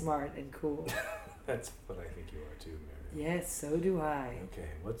 very smart and cool. That's what I think you are too, Mary. Yes, so do I. Okay,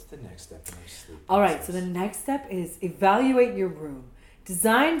 what's the next step in our sleep All right, so process? the next step is evaluate your room.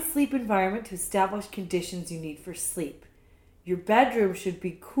 Design sleep environment to establish conditions you need for sleep. Your bedroom should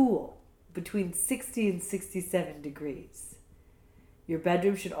be cool, between 60 and 67 degrees. Your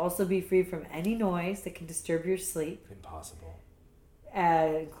bedroom should also be free from any noise that can disturb your sleep, Impossible.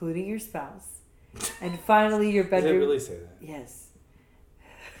 including your spouse. And finally, your Does bedroom... it really say that? Yes.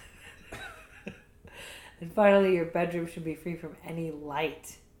 And finally, your bedroom should be free from any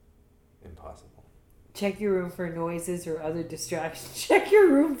light. Impossible. Check your room for noises or other distractions. Check your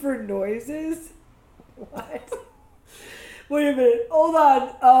room for noises? What? Wait a minute. Hold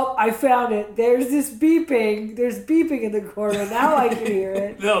on. Oh, I found it. There's this beeping. There's beeping in the corner. Now I can hear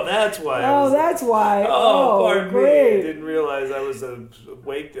it. No, that's why. Oh, that's why. Oh, pardon great. me. I didn't realize I was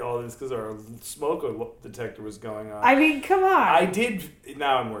awake to all this because our smoke detector was going on. I mean, come on. I did.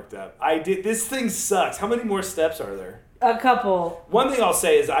 Now I'm worked up. I did. This thing sucks. How many more steps are there? A couple. One thing I'll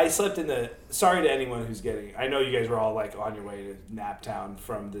say is I slept in the. Sorry to anyone who's getting. I know you guys were all like on your way to Naptown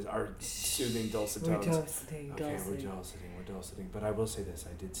from our soothing dulcet tones. We're dulciting. Okay, we're dulciting. But I will say this: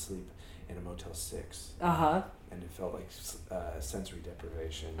 I did sleep in a Motel 6. And it felt like sensory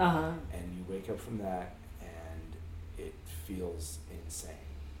deprivation. And you wake up from that, and it feels insane.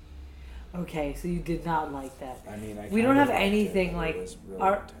 Okay, so you did not like that. I mean, we don't have anything like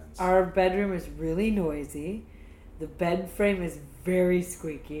really our bedroom is really noisy. The bed frame is very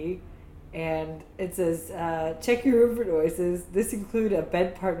squeaky, and it says, check your room for noises. This include a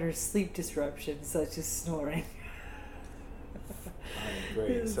bed partner's sleep disruption, such as snoring.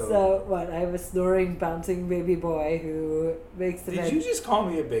 Great. So what? I have a snoring, bouncing baby boy who makes the bed. Did you just call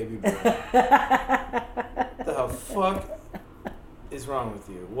me a baby boy? The fuck is wrong with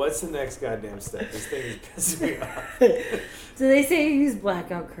you? What's the next goddamn step? This thing is pissing me off. So they say you use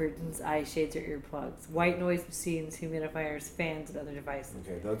blackout curtains, eye shades, or earplugs, white noise machines, humidifiers, fans, and other devices.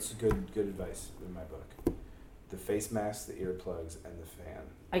 Okay, that's good advice in my book. The face mask, the earplugs, and the fan.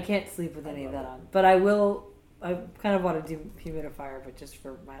 I can't sleep with any of that on, but I will. I kind of want to do humidifier, but just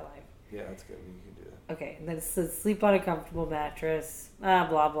for my life. Yeah, that's good. You can do that. Okay, and then it says sleep on a comfortable mattress. Blah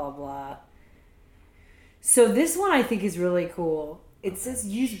blah blah. So this one I think is really cool. It says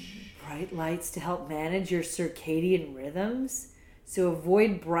use bright lights to help manage your circadian rhythms. So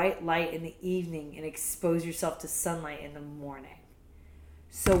avoid bright light in the evening and expose yourself to sunlight in the morning.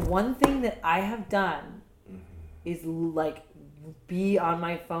 So one thing that I have done is like be on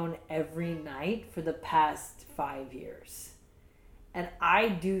my phone every night for the past 5 years. And I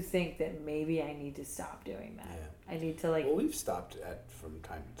do think that maybe I need to stop doing that. Yeah. I need to like... Well, we've stopped from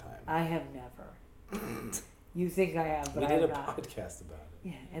time to time. I have never. You think I have, but I have not. We did a podcast about it.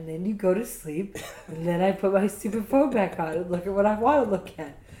 Yeah, and then you go to sleep, and then I put my stupid phone back on and look at what I want to look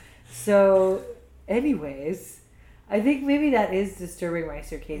at. So, anyways, I think maybe that is disturbing my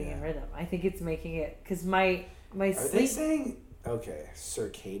circadian rhythm. I think it's making it... Because my Are sleep... they saying... Okay,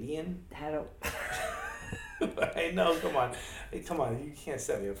 circadian? I don't... I know, come on, you can't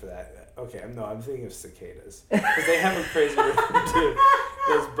set me up for that. Okay, I'm thinking of cicadas because they have a crazy rhythm too.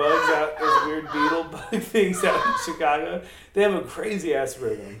 Those bugs out, those weird beetle bug things out in Chicago, they have a crazy ass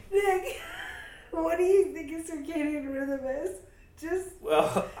rhythm. Nick, what do you think a circadian rhythm is? Just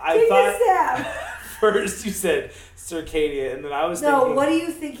I thought a stab. First you said circadian, and then I was thinking. No, what do you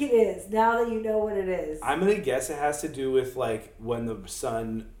think it is? Now that you know what it is, I'm gonna guess it has to do with like when the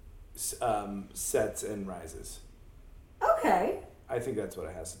sun sets and rises. Okay. I think that's what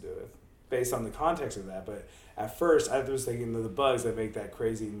it has to do with, based on the context of that. But at first, I was thinking of the bugs that make that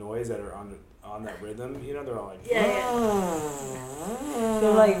crazy noise that are on that rhythm. You know, they're all like. Yeah.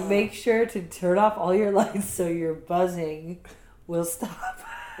 So like, make sure to turn off all your lights so your buzzing will stop.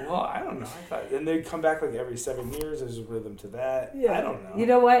 Well, I don't know. I thought, and they come back like every 7 years. There's a rhythm to that. Yeah. I don't know. You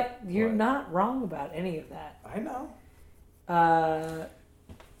know what? You're not wrong about any of that. I know.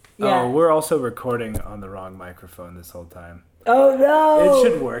 Yeah. Oh, we're also recording on the wrong microphone this whole time. Oh no! It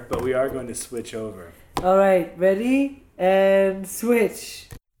should work, but we are going to switch over. All right, ready and switch.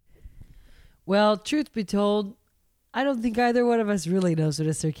 Well, truth be told, I don't think either one of us really knows what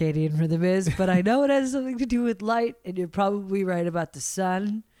a circadian rhythm is, but I know it has something to do with light, and you're probably right about the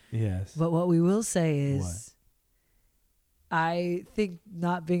sun. Yes. But what we will say is, What? I think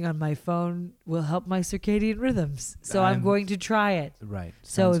not being on my phone will help my circadian rhythms. So I'm going to try it. Right.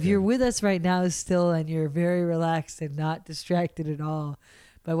 So Sounds if you're good. with us right now still and you're very relaxed and not distracted at all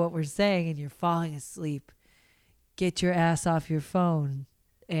by what we're saying and you're falling asleep, get your ass off your phone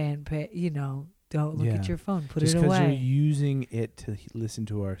and don't look at your phone. Put Just it because you're away. using it to listen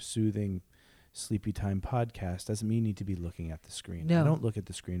to our soothing Sleepy Time podcast doesn't mean you need to be looking at the screen. No. I don't look at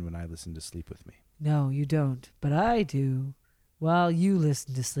the screen when I listen to Sleep With Me. No, you don't. But I do. While you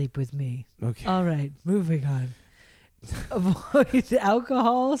listen to Sleep With Me. Okay. All right, moving on. Avoid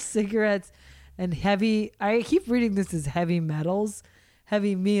alcohol, cigarettes, and I keep reading this as heavy metals,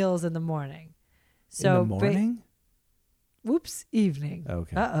 heavy meals in the morning. So in the morning? Evening.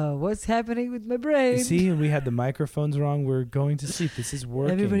 Okay. Uh-oh, what's happening with my brain? You see, and we had the microphones wrong. We're going to sleep. This is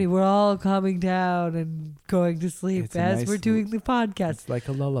working. Everybody, we're all calming down and going to sleep It's a as nice we're doing the podcast. It's like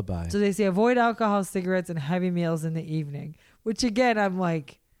a lullaby. So they say avoid alcohol, cigarettes, and heavy meals in the evening. Which again, I'm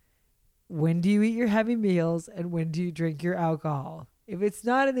like, when do you eat your heavy meals and when do you drink your alcohol? If it's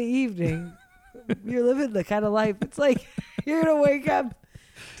not in the evening, You're living the kind of life. It's like you're gonna wake up,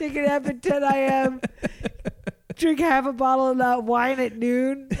 take a nap at 10 a.m., drink half a bottle of that wine at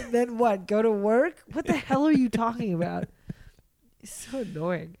noon, and then what? Go to work? What the hell are you talking about? It's so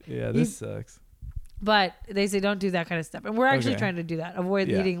annoying. Yeah, this sucks. But they say don't do that kind of stuff, and we're actually Okay. trying to do that. Avoid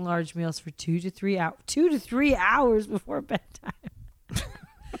Yeah. eating large meals for 2 to 3 hours. 2 to 3 hours before bedtime.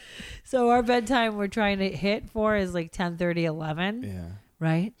 So our bedtime we're trying to hit for is like 10:30, 11, Yeah.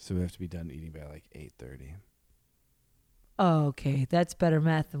 right? So we have to be done eating by like 8:30. Oh, okay, that's better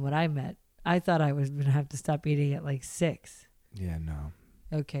math than what I meant. I thought I was gonna have to stop eating at like 6. Yeah, no.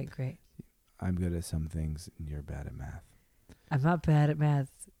 Okay, great. I'm good at some things and you're bad at math. I'm not bad at math.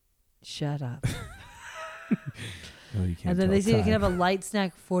 Shut up. No, you can't. And then they tell say you can time. have a light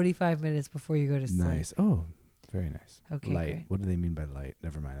snack 45 minutes before you go to sleep. Nice. Oh, very nice. Okay, Light. great. What do they mean by light?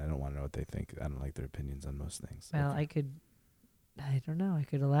 Never mind. I don't want to know what they think. I don't like their opinions on most things. Well, Okay. I don't know. I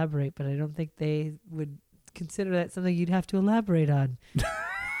could elaborate, but I don't think they would consider that something you'd have to elaborate on.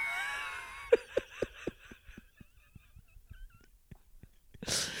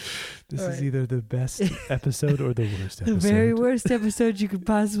 This All is right. either the best episode or the worst The episode. very worst episode you could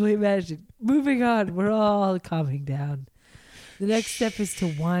possibly imagine. Moving on. We're all calming down. The next step is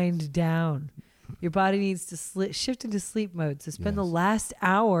to wind down. Your body needs to shift into sleep mode. So spend the Yes.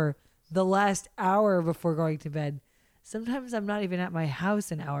 last hour before going to bed. Sometimes I'm not even at my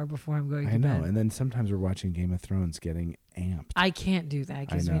house an hour before I'm going to I know. bed. And then sometimes we're watching Game of Thrones getting amped. I can't do that. It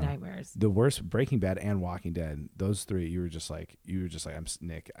I gives me know. nightmares. The worst, Breaking Bad and Walking Dead, those three, you were just like, I'm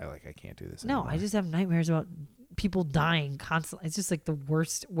Nick. I can't do this No, anymore. I just have nightmares about people dying constantly. It's just like the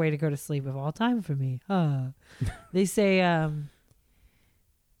worst way to go to sleep of all time for me. They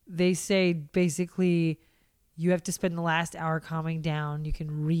say basically you have to spend the last hour calming down. You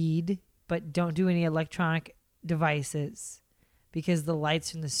can read, but don't do any electronic devices because the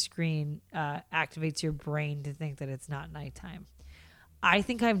lights from the screen activates your brain to think that it's not nighttime. I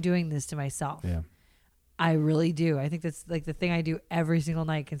think I'm doing this to myself. Yeah. I really do. I think that's like the thing I do every single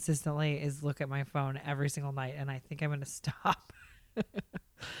night consistently is look at my phone every single night, and I think I'm going to stop.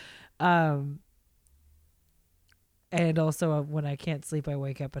 And also when I can't sleep, I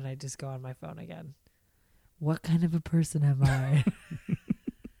wake up and I just go on my phone again. What kind of a person am I?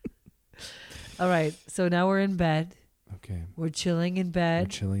 All right. So now we're in bed. Okay. We're chilling in We're bed.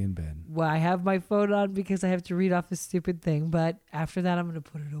 chilling in bed. Well, I have my phone on because I have to read off a stupid thing, but after that, I'm going to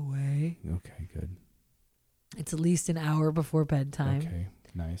put it away. Okay, good. It's at least an hour before bedtime. Okay,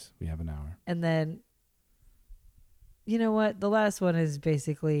 nice. We have an hour. And then, you know what? The last one is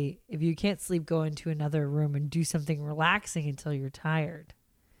basically if you can't sleep, go into another room and do something relaxing until you're tired.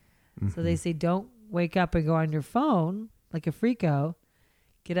 So they Mhm. say don't wake up and go on your phone like a freako.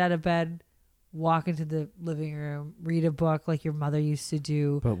 Get out of bed, walk into the living room, read a book like your mother used to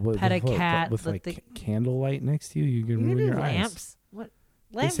do. But what, pet a with what? cat, With let like the- candlelight next to you, you can You ruin do your lamps. eyes. What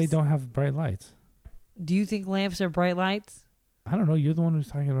lamps? They say don't have bright lights. Do you think lamps are bright lights? I don't know. You're the one who's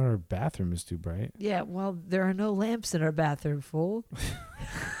talking about our bathroom is too bright. Yeah, well, there are no lamps in our bathroom, fool.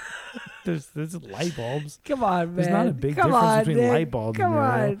 There's light bulbs. Come on, man. There's not a big Come difference on, between Nick. light bulb Come and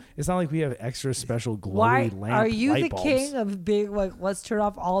Muriel. on. It's not like we have extra special glowy Why lamp are you light the bulbs. king of being like, let's turn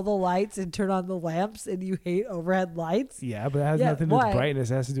off all the lights and turn on the lamps, and you hate overhead lights? Yeah, but it has Yeah, nothing to do why? with brightness.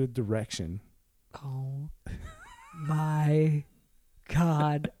 It has to do with direction. Oh my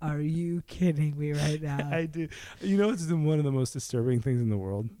God, are you kidding me right now? I do. You know, it's one of the most disturbing things in the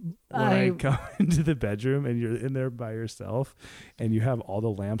world. When I come into the bedroom and you're in there by yourself and you have all the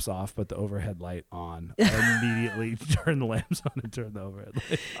lamps off, but the overhead light on. I immediately turn the lamps on and turn the overhead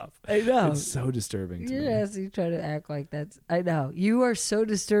light off. I know. It's so disturbing to me. Yes, you try to act like that's. I know you are so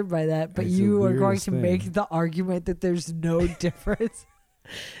disturbed by that, but It's the you are going weirdest to thing. make the argument that there's no difference.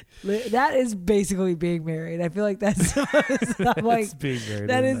 That is basically being married. I feel like that's. I'm like It's being married.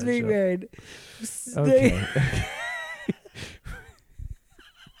 that in is a being nutshell. married. Okay.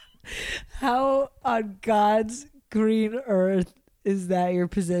 How on God's green earth is that your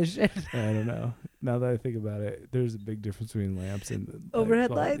position? I don't know. Now that I think about it, there's a big difference between lamps and light Overhead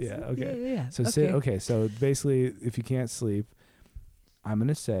bulb. lights? Yeah. Okay. Yeah. So okay. So basically, if you can't sleep, I'm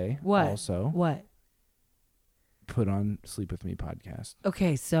gonna say What? also What? put on Sleep With Me podcast.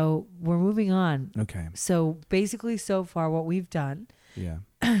 Okay, so we're moving on. Okay. So basically, so far, what we've done, Yeah.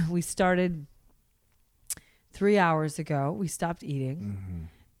 we started 3 hours ago. We stopped eating, Mm-hmm.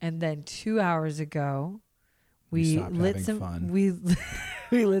 and then 2 hours ago, we stopped lit having some. fun. We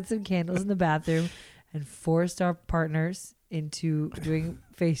we lit some candles in the bathroom, and forced our partners into doing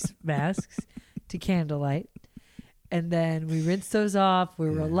face masks to candlelight. And then we rinsed those off.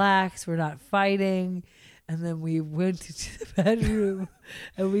 We're Yeah. relaxed. We're not fighting. And then we went to the bedroom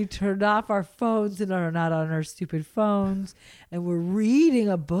and we turned off our phones and are not on our stupid phones. And we're reading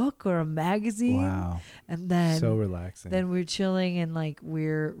a book or a magazine. Wow. And then So relaxing. then we're chilling and like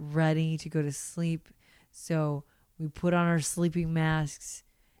we're ready to go to sleep. So we put on our sleeping masks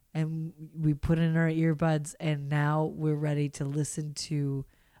and we put in our earbuds, and now we're ready to listen to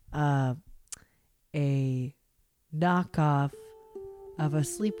a knockoff of a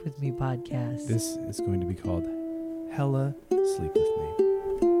Sleep With Me podcast. This is going to be called Hella Sleep With Me.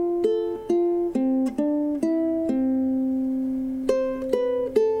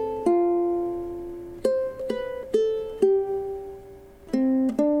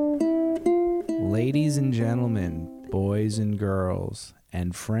 Ladies and gentlemen, boys and girls,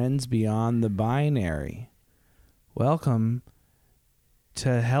 and friends beyond the binary, welcome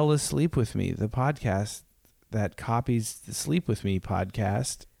to Hella Sleep With Me, the podcast that copies the Sleep With Me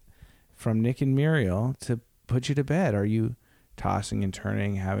podcast from Nick and Muriel to put you to bed. Are you tossing and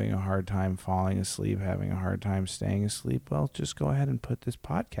turning, having a hard time falling asleep, having a hard time staying asleep? Well, just go ahead and put this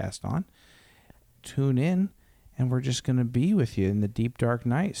podcast on. Tune in, and we're just going to be with you in the deep, dark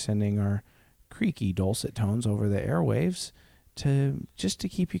night, sending our creaky, dulcet tones over the airwaves to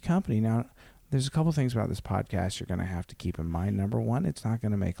keep you company. Now, there's a couple things about this podcast you're going to have to keep in mind. Number one, it's not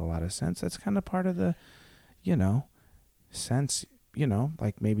going to make a lot of sense. That's kind of part of the sense,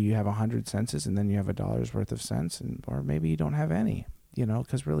 like maybe you have 100 senses and then you have $1 worth of sense, or maybe you don't have any,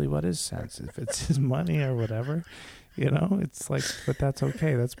 because really what is sense? If it's his money or whatever, it's like, but that's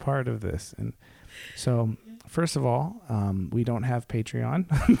okay. That's part of this. And so first of all, we don't have Patreon,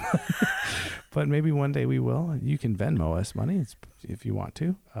 but maybe one day we will. You can Venmo us money if you want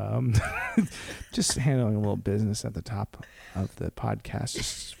to. Just handling a little business at the top of the podcast,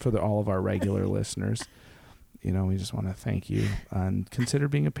 just for all of our regular listeners. We just want to thank you and consider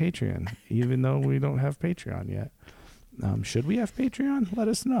being a Patreon, even though we don't have Patreon yet. Should we have Patreon? Let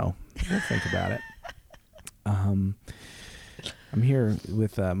us know. We'll think about it. I'm here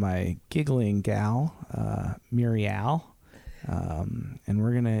with my giggling gal, Muriel, and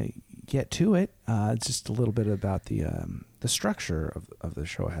we're gonna get to it. Just a little bit about the structure of the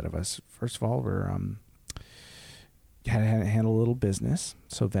show ahead of us. First of all, we're had to handle a little business,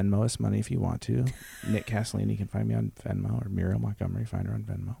 so Venmo us money if you want to. Nick Castellini, you can find me on Venmo, or Muriel Montgomery, find her on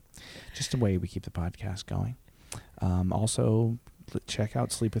Venmo. Just a way we keep the podcast going. Also, check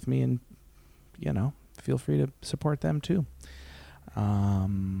out Sleep With Me, and feel free to support them too.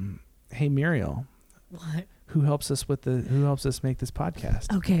 Hey Muriel, What? who helps us make this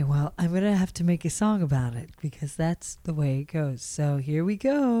podcast? Okay, well, I'm going to have to make a song about it because that's the way it goes. So here we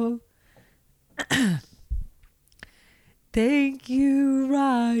go. Thank you,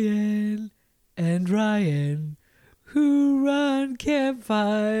 Ryan and Ryan, who run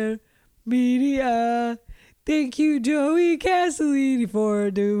Campfire Media. Thank you, Joey Castellini, for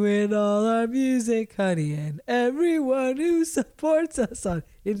doing all our music, honey, and everyone who supports us on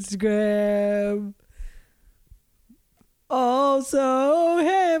Instagram. Also,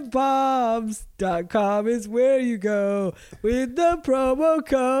 hempbombs.com is where you go with the promo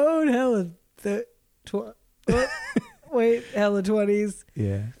code Hella20s.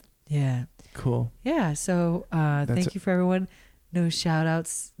 Yeah. Yeah. Cool. Yeah. So thank you for everyone. No shout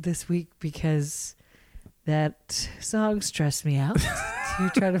outs this week because that song stressed me out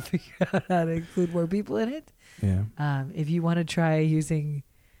to try to figure out how to include more people in it. Yeah. If you want to try using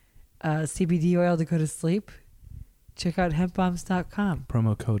CBD oil to go to sleep, check out hempbombs.com.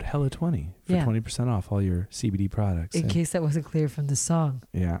 Promo code Hella20 for 20% off all your CBD products. In case that wasn't clear from the song.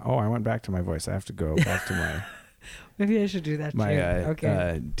 Yeah. Oh, I went back to my voice. I have to go back to my Maybe I should do that too.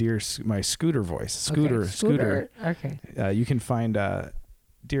 my Scooter voice. Scooter. Okay. You can find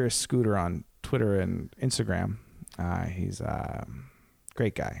Dearest Scooter on Twitter and Instagram. He's a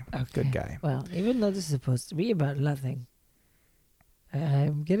great guy. Okay. Good guy. Well, even though this is supposed to be about nothing,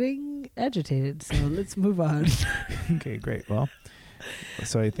 I'm getting agitated, so let's move on. Okay, great. Well,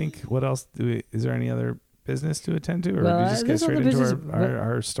 so I think, what else is there any other business to attend to, or Well, we just get there's straight other into business,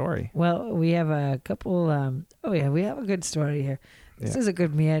 our story? Well, we have a couple. We have a good story here. This Yeah. is a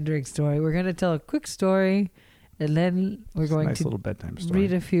good meandering story. We're going to tell a quick story, and then we're going Nice to little bedtime story.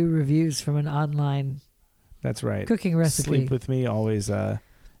 read a few reviews from an online That's right. cooking recipe. Sleep With Me always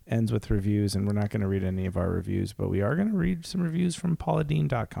ends with reviews, and we're not going to read any of our reviews, but we are going to read some reviews from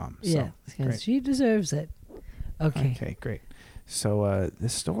PaulaDean.com. Yeah, So, because great. she deserves it. Okay. Okay, great. So the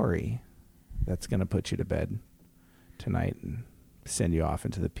story that's going to put you to bed tonight and send you off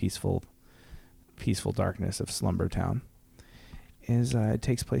into the peaceful darkness of Slumber Town is it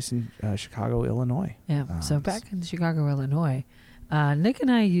takes place in Chicago, Illinois. Yeah. So back in Chicago, Illinois, Nick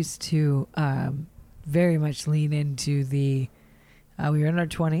and I used to very much lean into the. We were in our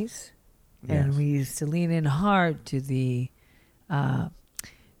 20s, and Yes. we used to lean in hard to the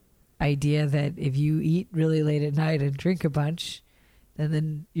idea that if you eat really late at night and drink a bunch,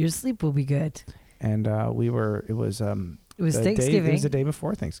 then your sleep will be good. And it was Thanksgiving. It was the day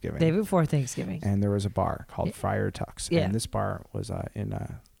before Thanksgiving. Day before Thanksgiving. And there was a bar called Friar Tuck's. Yeah. And this bar was in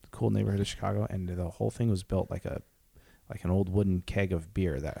a cool neighborhood of Chicago, and the whole thing was built like an old wooden keg of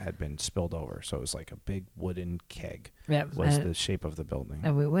beer that had been spilled over. So it was like a big wooden keg Yeah, was the shape of the building.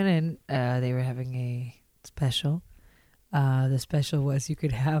 and we went in. They were having a special. The special was you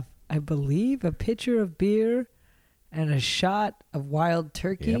could have, I believe, a pitcher of beer and a shot of wild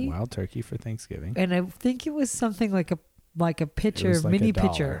turkey. Yeah, wild turkey for Thanksgiving. And I think it was something like a pitcher, was like mini $1.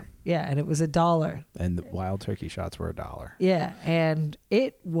 pitcher. Yeah, and it was $1. And the wild turkey shots were $1. Yeah, and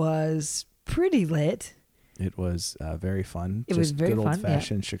it was pretty lit. It was very fun. It was Just very good fun, old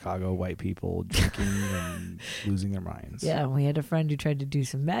fashioned Chicago white people drinking and losing their minds. Yeah, and we had a friend who tried to do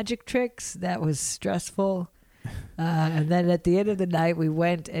some magic tricks. That was stressful. And then at the end of the night, we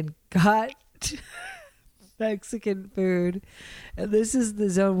went and got Mexican food. And this is the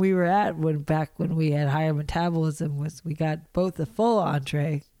zone we were at back when we had higher metabolism. Was we got both a full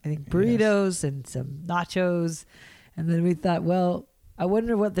entree, I think burritos and some nachos, and then we thought, well, I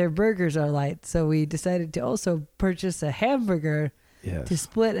wonder what their burgers are like. So we decided to also purchase a hamburger Yes. to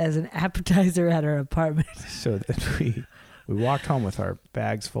split as an appetizer at our apartment. So that we walked home with our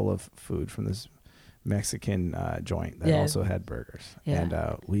bags full of food from this Mexican joint that Yeah. also had burgers. Yeah.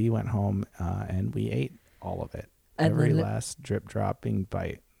 And we went home and we ate all of it. And Every then last drip dropping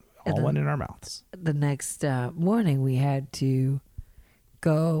bite. And All then- went in our mouths. The next morning, we had to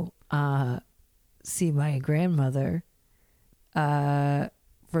go see my grandmother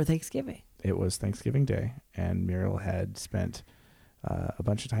for Thanksgiving. It was Thanksgiving Day, and Muriel had spent a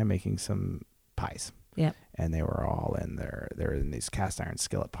bunch of time making some pies. Yep. And they were all they're in these cast iron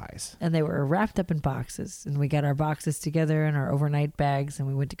skillet pies. And they were wrapped up in boxes. And we got our boxes together in our overnight bags, and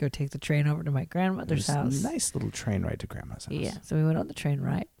we went to go take the train over to my grandmother's It was house. a nice little train ride to Grandma's house. Yeah, so we went on the train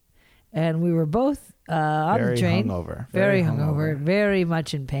ride. And we were both on Very the train. hungover. Very hungover. Very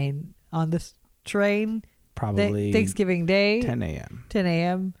much in pain on this train. Probably Thanksgiving Day. 10 a.m. 10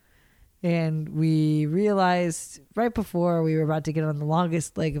 a.m. And we realized right before we were about to get on the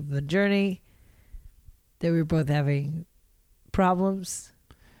longest leg of the journey that we were both having problems.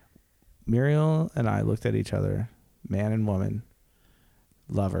 Muriel and I looked at each other, man and woman,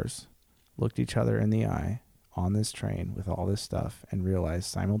 lovers, looked each other in the eye on this train with all this stuff and realized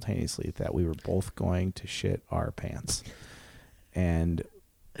simultaneously that we were both going to shit our pants. And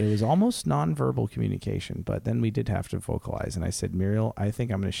it was almost nonverbal communication, but then we did have to vocalize. And I said, Muriel, I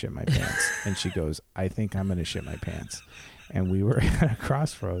think I'm going to shit my pants. And she goes, I think I'm going to shit my pants. And we were at a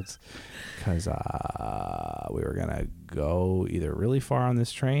crossroads because we were going to go either really far on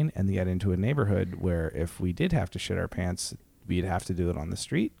this train and get into a neighborhood where if we did have to shit our pants, we'd have to do it on the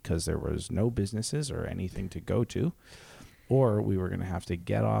street because there was no businesses or anything to go to. Or we were going to have to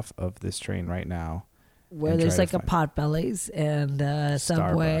get off of this train right now. Where And there's try to like a Potbelly's and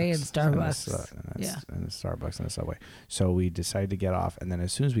Subway and Starbucks. And a Starbucks and a Subway. So we decided to get off. And then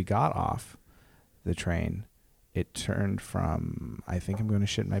as soon as we got off the train, it turned from, I think I'm going to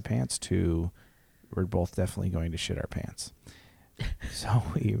shit my pants to, we're both definitely going to shit our pants. So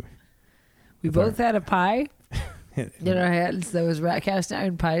we both had a pie in our hands. There was cast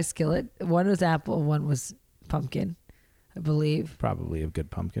iron pie skillet. One was apple, one was pumpkin, I believe. Probably a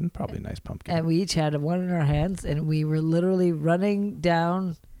good pumpkin, probably a nice pumpkin. And we each had one in our hands, and we were literally running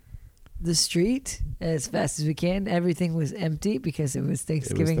down the street as fast as we can. Everything was empty because it was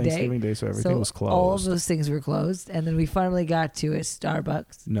Thanksgiving Day. Thanksgiving Day, so everything was closed. All of those things were closed, and then we finally got to a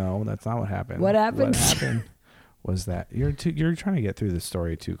Starbucks. No, that's not what happened. What happened? What happened was that you're trying to get through the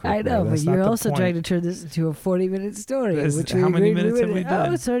story too quickly. I know, That's but not you're the also point. trying to turn this into a 40-minute story. This- Which how we many agreed minutes have we would- done?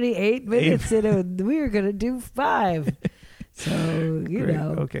 Oh, it's already 8 minutes, and we were going to do 5. So, you Great.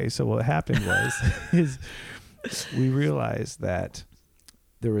 know. Okay, so what happened was is we realized that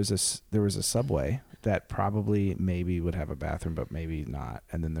there was a Subway that probably maybe would have a bathroom, but maybe not.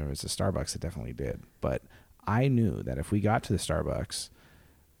 And then there was a Starbucks that definitely did. But I knew that if we got to the Starbucks,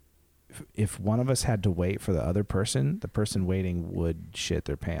 if one of us had to wait for the other person, the person waiting would shit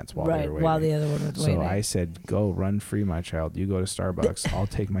their pants while they Right, were waiting. while the other one was So waiting. I said, go run free, my child. You go to Starbucks. I'll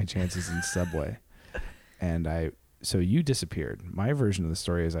take my chances in Subway. And so you disappeared. My version of the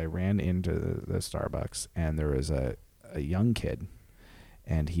story is I ran into the Starbucks, and there was a young kid,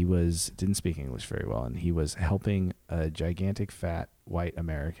 and he didn't speak English very well, and he was helping a gigantic fat white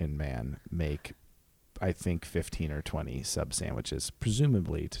American man make I think 15 or 20 sub sandwiches,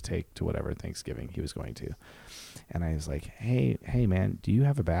 presumably to take to whatever Thanksgiving he was going to. And I was like, hey man, do you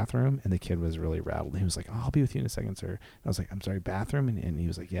have a bathroom? And the kid was really rattled. He was like, oh, I'll be with you in a second, sir. And I was like, I'm sorry, bathroom? And he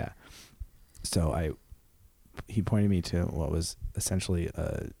was like, yeah. So he pointed me to what was essentially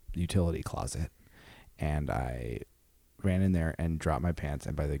a utility closet. And I ran in there and dropped my pants,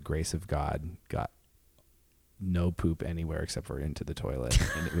 and by the grace of God, got no poop anywhere except for into the toilet.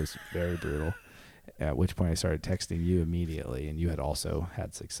 And it was very brutal. At which point I started texting you immediately, and you had also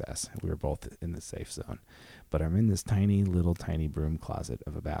had success. We were both in the safe zone. But I'm in this tiny broom closet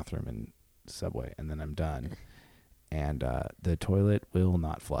of a bathroom in Subway, and then I'm done. And the toilet will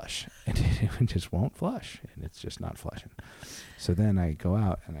not flush. And it just won't flush, and it's just not flushing. So then I go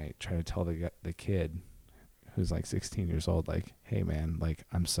out, and I try to tell the kid, who's like 16 years old, like, hey man, like,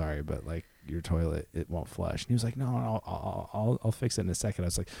 I'm sorry, but like your toilet, it won't flush. And he was like, no, I'll fix it in a second. I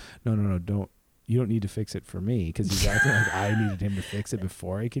was like, no, you don't need to fix it for me, because he's acting like I needed him to fix it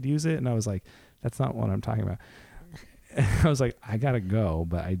before I could use it. And I was like, that's not what I'm talking about. I was like, I gotta go,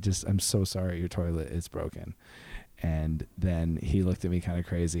 but I'm so sorry, your toilet is broken. And then he looked at me kind of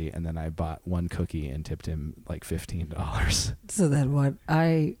crazy, and then I bought one cookie and tipped him like $15. So then what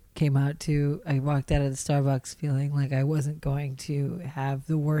I came out to, I walked out of the Starbucks feeling like I wasn't going to have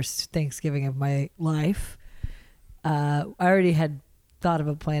the worst Thanksgiving of my life. I already had thought of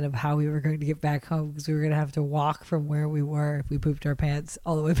a plan of how we were going to get back home, because we were going to have to walk from where we were if we pooped our pants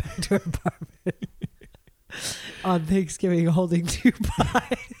all the way back to our apartment on Thanksgiving, holding 2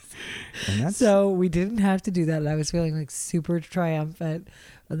 pies. So we didn't have to do that, and I was feeling like super triumphant.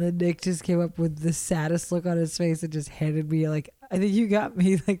 And then Nick just came up with the saddest look on his face and just handed me, like, I think you got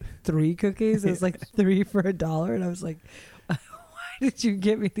me like 3 cookies. It was like 3 for $1, and I was like, why did you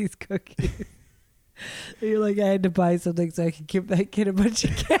get me these cookies? And you're like, I had to buy something so I could give that kid a bunch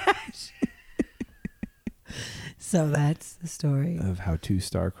of cash. So that's the story of how 2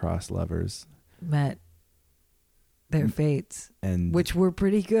 star-crossed lovers met their fates, and which were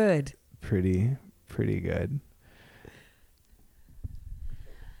pretty good. Pretty good.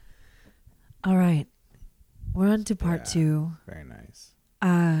 All right, we're on to part 2. Very nice.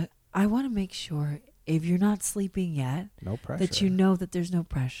 I want to make sure, if you're not sleeping yet, no pressure, that you know that there's no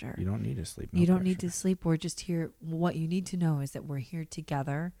pressure. You don't need to sleep. You don't need to sleep. We're just here. What you need to know is that we're here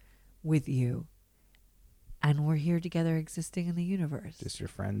together with you, and we're here together existing in the universe. Just your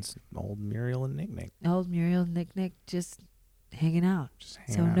friends, old Muriel and Nick. Old Muriel and Nick, just hanging out.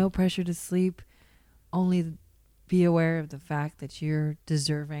 Hanging out. No pressure to sleep. Only be aware of the fact that you're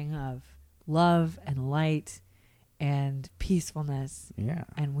deserving of love and light and peacefulness. Yeah.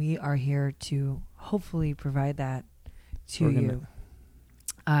 And we are here to hopefully provide that to you.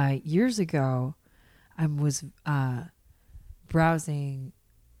 Years ago, I was browsing.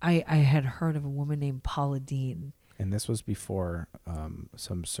 I had heard of a woman named Paula Deen. And this was before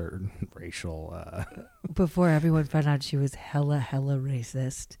some certain racial... Before everyone found out she was hella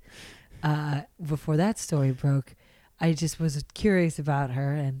racist. Before that story broke, I just was curious about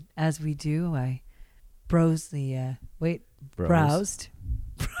her. And as we do, I browsed the... browsed.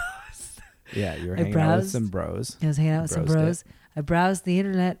 Yeah, you were hanging out with some bros. I was hanging out with some bros. I browsed the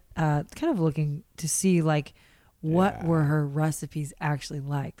internet, kind of looking to see, like, what were her recipes actually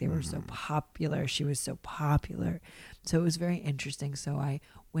like. They were so popular. She was so popular. So it was very interesting. So I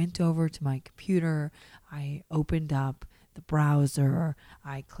went over to my computer. I opened up the browser.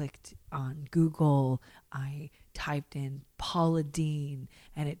 I clicked on Google. I typed in Paula Deen,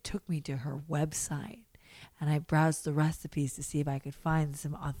 and it took me to her website. And I browsed the recipes to see if I could find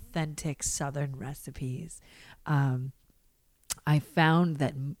some authentic Southern recipes. I found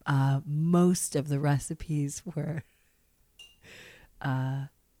that most of the recipes were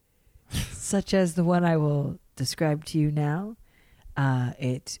such as the one I will describe to you now.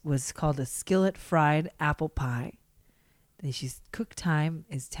 It was called a skillet fried apple pie. She's cook time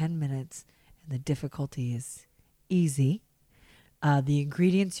is 10 minutes, and the difficulty is easy. The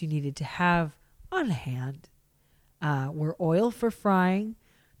ingredients you needed to have on hand were oil for frying,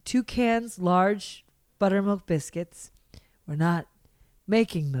 2 cans large buttermilk biscuits. We're not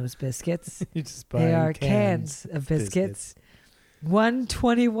making those biscuits. They are cans of biscuits. 1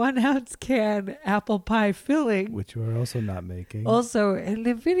 21-ounce can apple pie filling. Which you are also not making. Also, and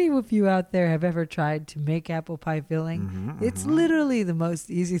if any of you out there have ever tried to make apple pie filling, it's literally the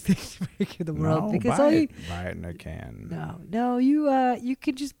most easy thing to make in the world. Because buy it in a can. No, you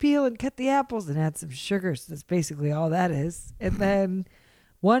can just peel and cut the apples and add some sugar. So that's basically all that is. And then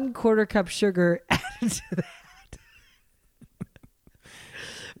 1/4 cup sugar added to that.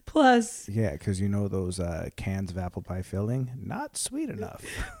 plus Yeah, because you know those cans of apple pie filling, not sweet enough.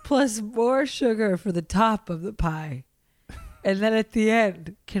 plus more sugar for the top of the pie. And then at the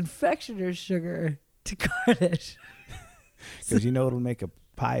end, confectioner's sugar to garnish. Because you know it'll make a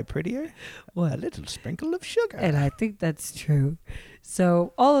pie prettier? What? A little sprinkle of sugar. And I think that's true.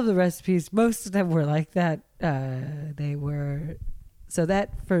 So all of the recipes, most of them were like that. So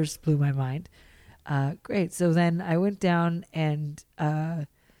that first blew my mind. Great. So then I went down and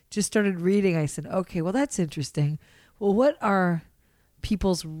just started reading. I said, okay, well, that's interesting. Well, what are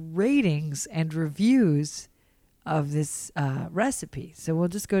people's ratings and reviews of this recipe? So we'll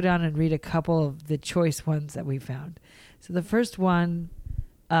just go down and read a couple of the choice ones that we found. So the first one,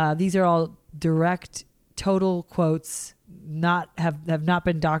 these are all direct, total quotes, have not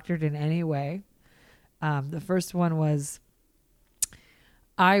been doctored in any way. The first one was,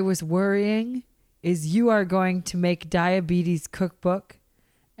 I was worrying, is you are going to make diabetes cookbook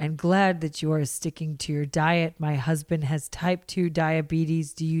and glad that you are sticking to your diet. My husband has type 2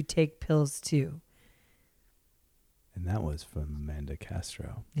 diabetes. Do you take pills too? And that was from Amanda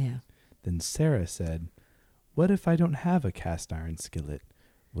Castro. Yeah. Then Sarah said, what if I don't have a cast iron skillet?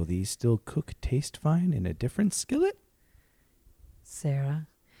 Will these still cook taste fine in a different skillet? Sarah.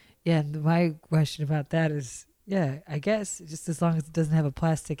 Yeah, and my question about that is, yeah, I guess just as long as it doesn't have a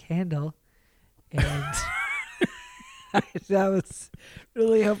plastic handle. And I was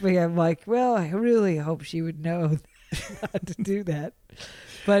really hoping, I'm like, well, I really hope she would know not to do that.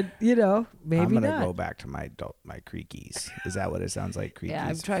 But, maybe I'm gonna not. go back to my Creakies. Is that what it sounds like? Creakies? Yeah,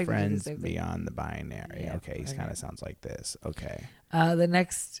 I'm trying to do the Friends same thing. beyond the binary. Yeah, Okay, he okay. kind of sounds like this. Okay. The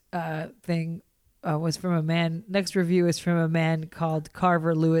next thing was from a man. Next review is from a man called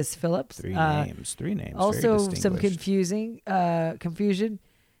Carver Lewis Phillips. Three names. Very Also, some distinguished. confusion.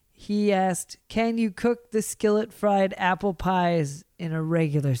 He asked, "Can you cook the skillet fried apple pies in a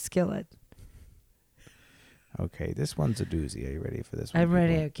regular skillet?" Okay, this one's a doozy. Are you ready for this one? I'm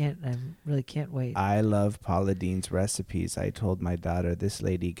ready. people? I really can't wait. I love Paula Deen's recipes. I told my daughter this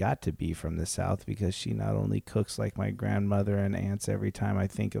lady got to be from the South because she not only cooks like my grandmother and aunts. Every time I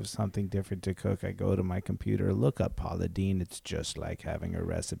think of something different to cook, I go to my computer, look up Paula Deen. It's just like having a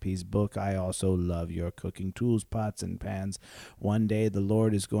recipes book. I also love your cooking tools, pots and pans. One day the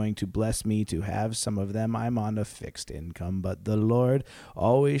Lord is going to bless me to have some of them. I'm on a fixed income, but the Lord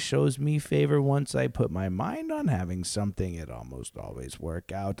always shows me favor once I put my mind on having something. It almost always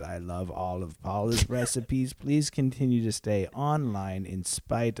work out. I love all of Paula's recipes. Please continue to stay online in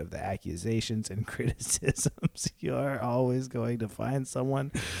spite of the accusations and criticisms. You're always going to find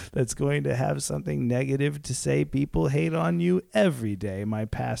someone that's going to have something negative to say. People hate on you every day. My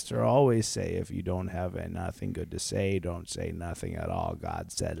pastor always say, if you don't have nothing good to say, don't say nothing at all.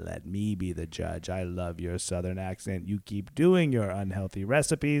 God said, let me be the judge. I love your southern accent. You keep doing your unhealthy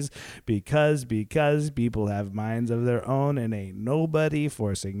recipes because people have minds of their own and ain't nobody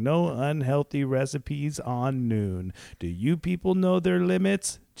forcing no unhealthy recipes on noon. Do you people know their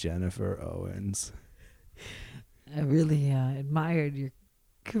limits? Jennifer Owens. I really admired your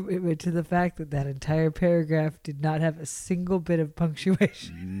commitment to the fact that entire paragraph did not have a single bit of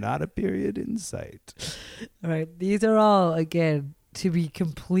punctuation. Not a period in sight. All right. These are all, again, to be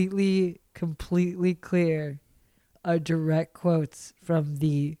completely clear, are direct quotes from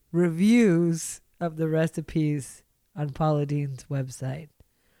the reviews of the recipes on Paula Deen's website.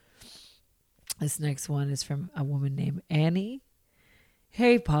 This next one is from a woman named Annie.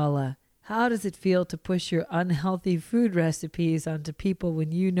 Hey, Paula, how does it feel to push your unhealthy food recipes onto people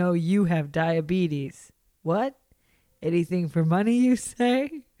when you know you have diabetes? What? Anything for money, you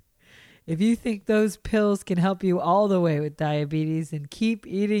say? If you think those pills can help you all the way with diabetes, then keep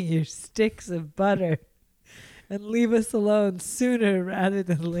eating your sticks of butter and leave us alone sooner rather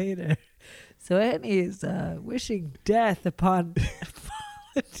than later. So Annie is wishing death upon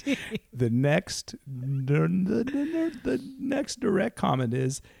Paula Deen. The next direct comment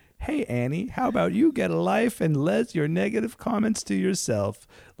is, hey, Annie, how about you get a life and let your negative comments to yourself?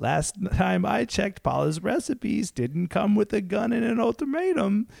 Last time I checked, Paula's recipes didn't come with a gun and an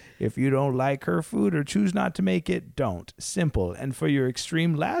ultimatum. If you don't like her food or choose not to make it, don't. Simple. And for your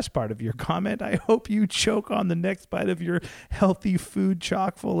extreme last part of your comment, I hope you choke on the next bite of your healthy food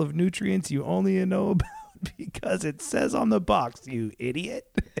chock full of nutrients you only know about because it says on the box, you idiot.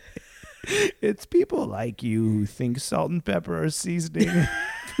 It's people like you who think salt and pepper are seasoning.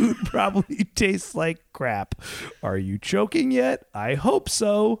 Food probably tastes like crap. Are you choking yet? I hope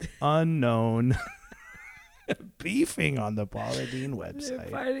so. Unknown. Beefing on the Paula Deen They're website.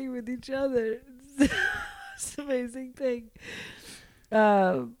 fighting with each other. It's an amazing thing.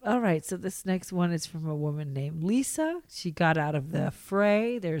 All right, so this next one is from a woman named Lisa. She got out of the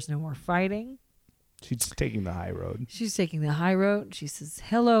fray. There's no more fighting. She's taking the high road. She's taking the high road. She says,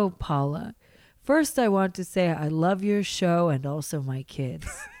 "Hello, Paula. First, I want to say I love your show and also my kids.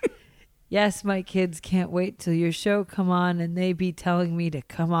 Yes, my kids can't wait till your show come on, and they be telling me to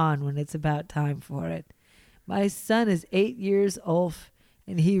come on when it's about time for it. My son is 8 years old,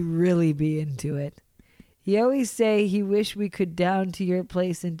 and he really be into it. He always say he wish we could down to your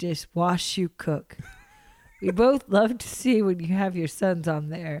place and just watch you cook. We both love to see when you have your sons on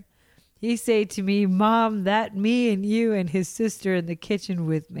there. He say to me, Mom, that me and you and his sister in the kitchen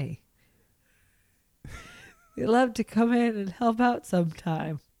with me. We love to come in and help out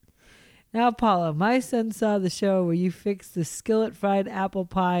sometime. Now, Paula, my son saw the show where you fixed the skillet fried apple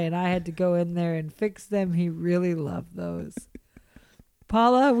pie and I had to go in there and fix them. He really loved those.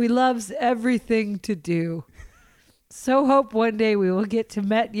 Paula, we loves everything to do. So hope one day we will get to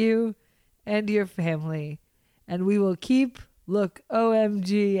met you and your family. And we will keep look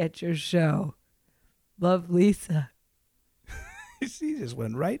OMG at your show. Love, Lisa." She just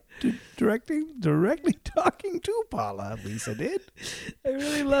went right to directly talking to Paula. Lisa did. I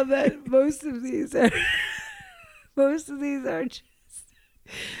really love that most of these are just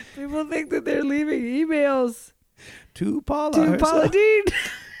people think that they're leaving emails To Paula. to Paula Dean.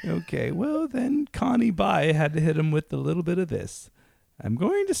 Okay, well then Connie Bai had to hit him with a little bit of this. I'm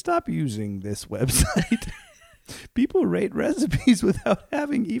going to stop using this website. People rate recipes without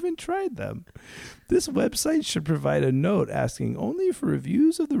having even tried them. This website should provide a note asking only for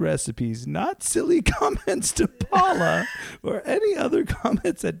reviews of the recipes, not silly comments to Paula or any other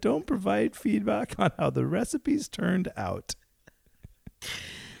comments that don't provide feedback on how the recipes turned out.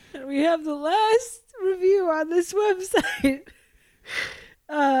 And we have the last review on this website.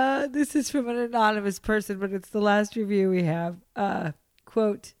 This is from an anonymous person, but it's the last review we have.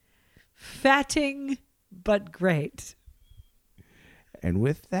 Quote, "Fatting but great." And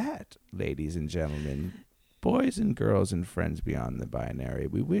with that, ladies and gentlemen, boys and girls and friends beyond the binary,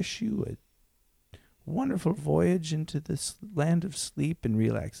 we wish you a wonderful voyage into this land of sleep and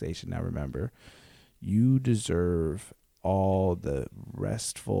relaxation. Now remember, you deserve all the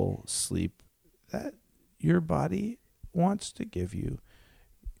restful sleep that your body wants to give you.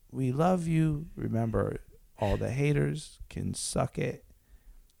 We love you. Remember, all the haters can suck it.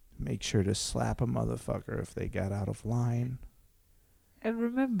 Make sure to slap a motherfucker if they got out of line. And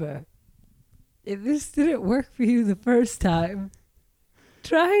remember, if this didn't work for you the first time,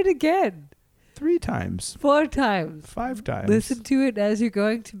 try it again. 3 times. 4 times. 5 times. Listen to it as you're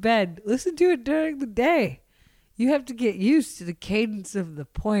going to bed. Listen to it during the day. You have to get used to the cadence of the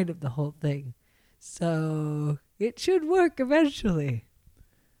point of the whole thing. So it should work eventually.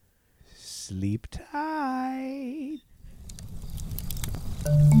 Sleep tight.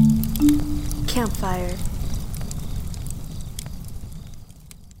 Campfire.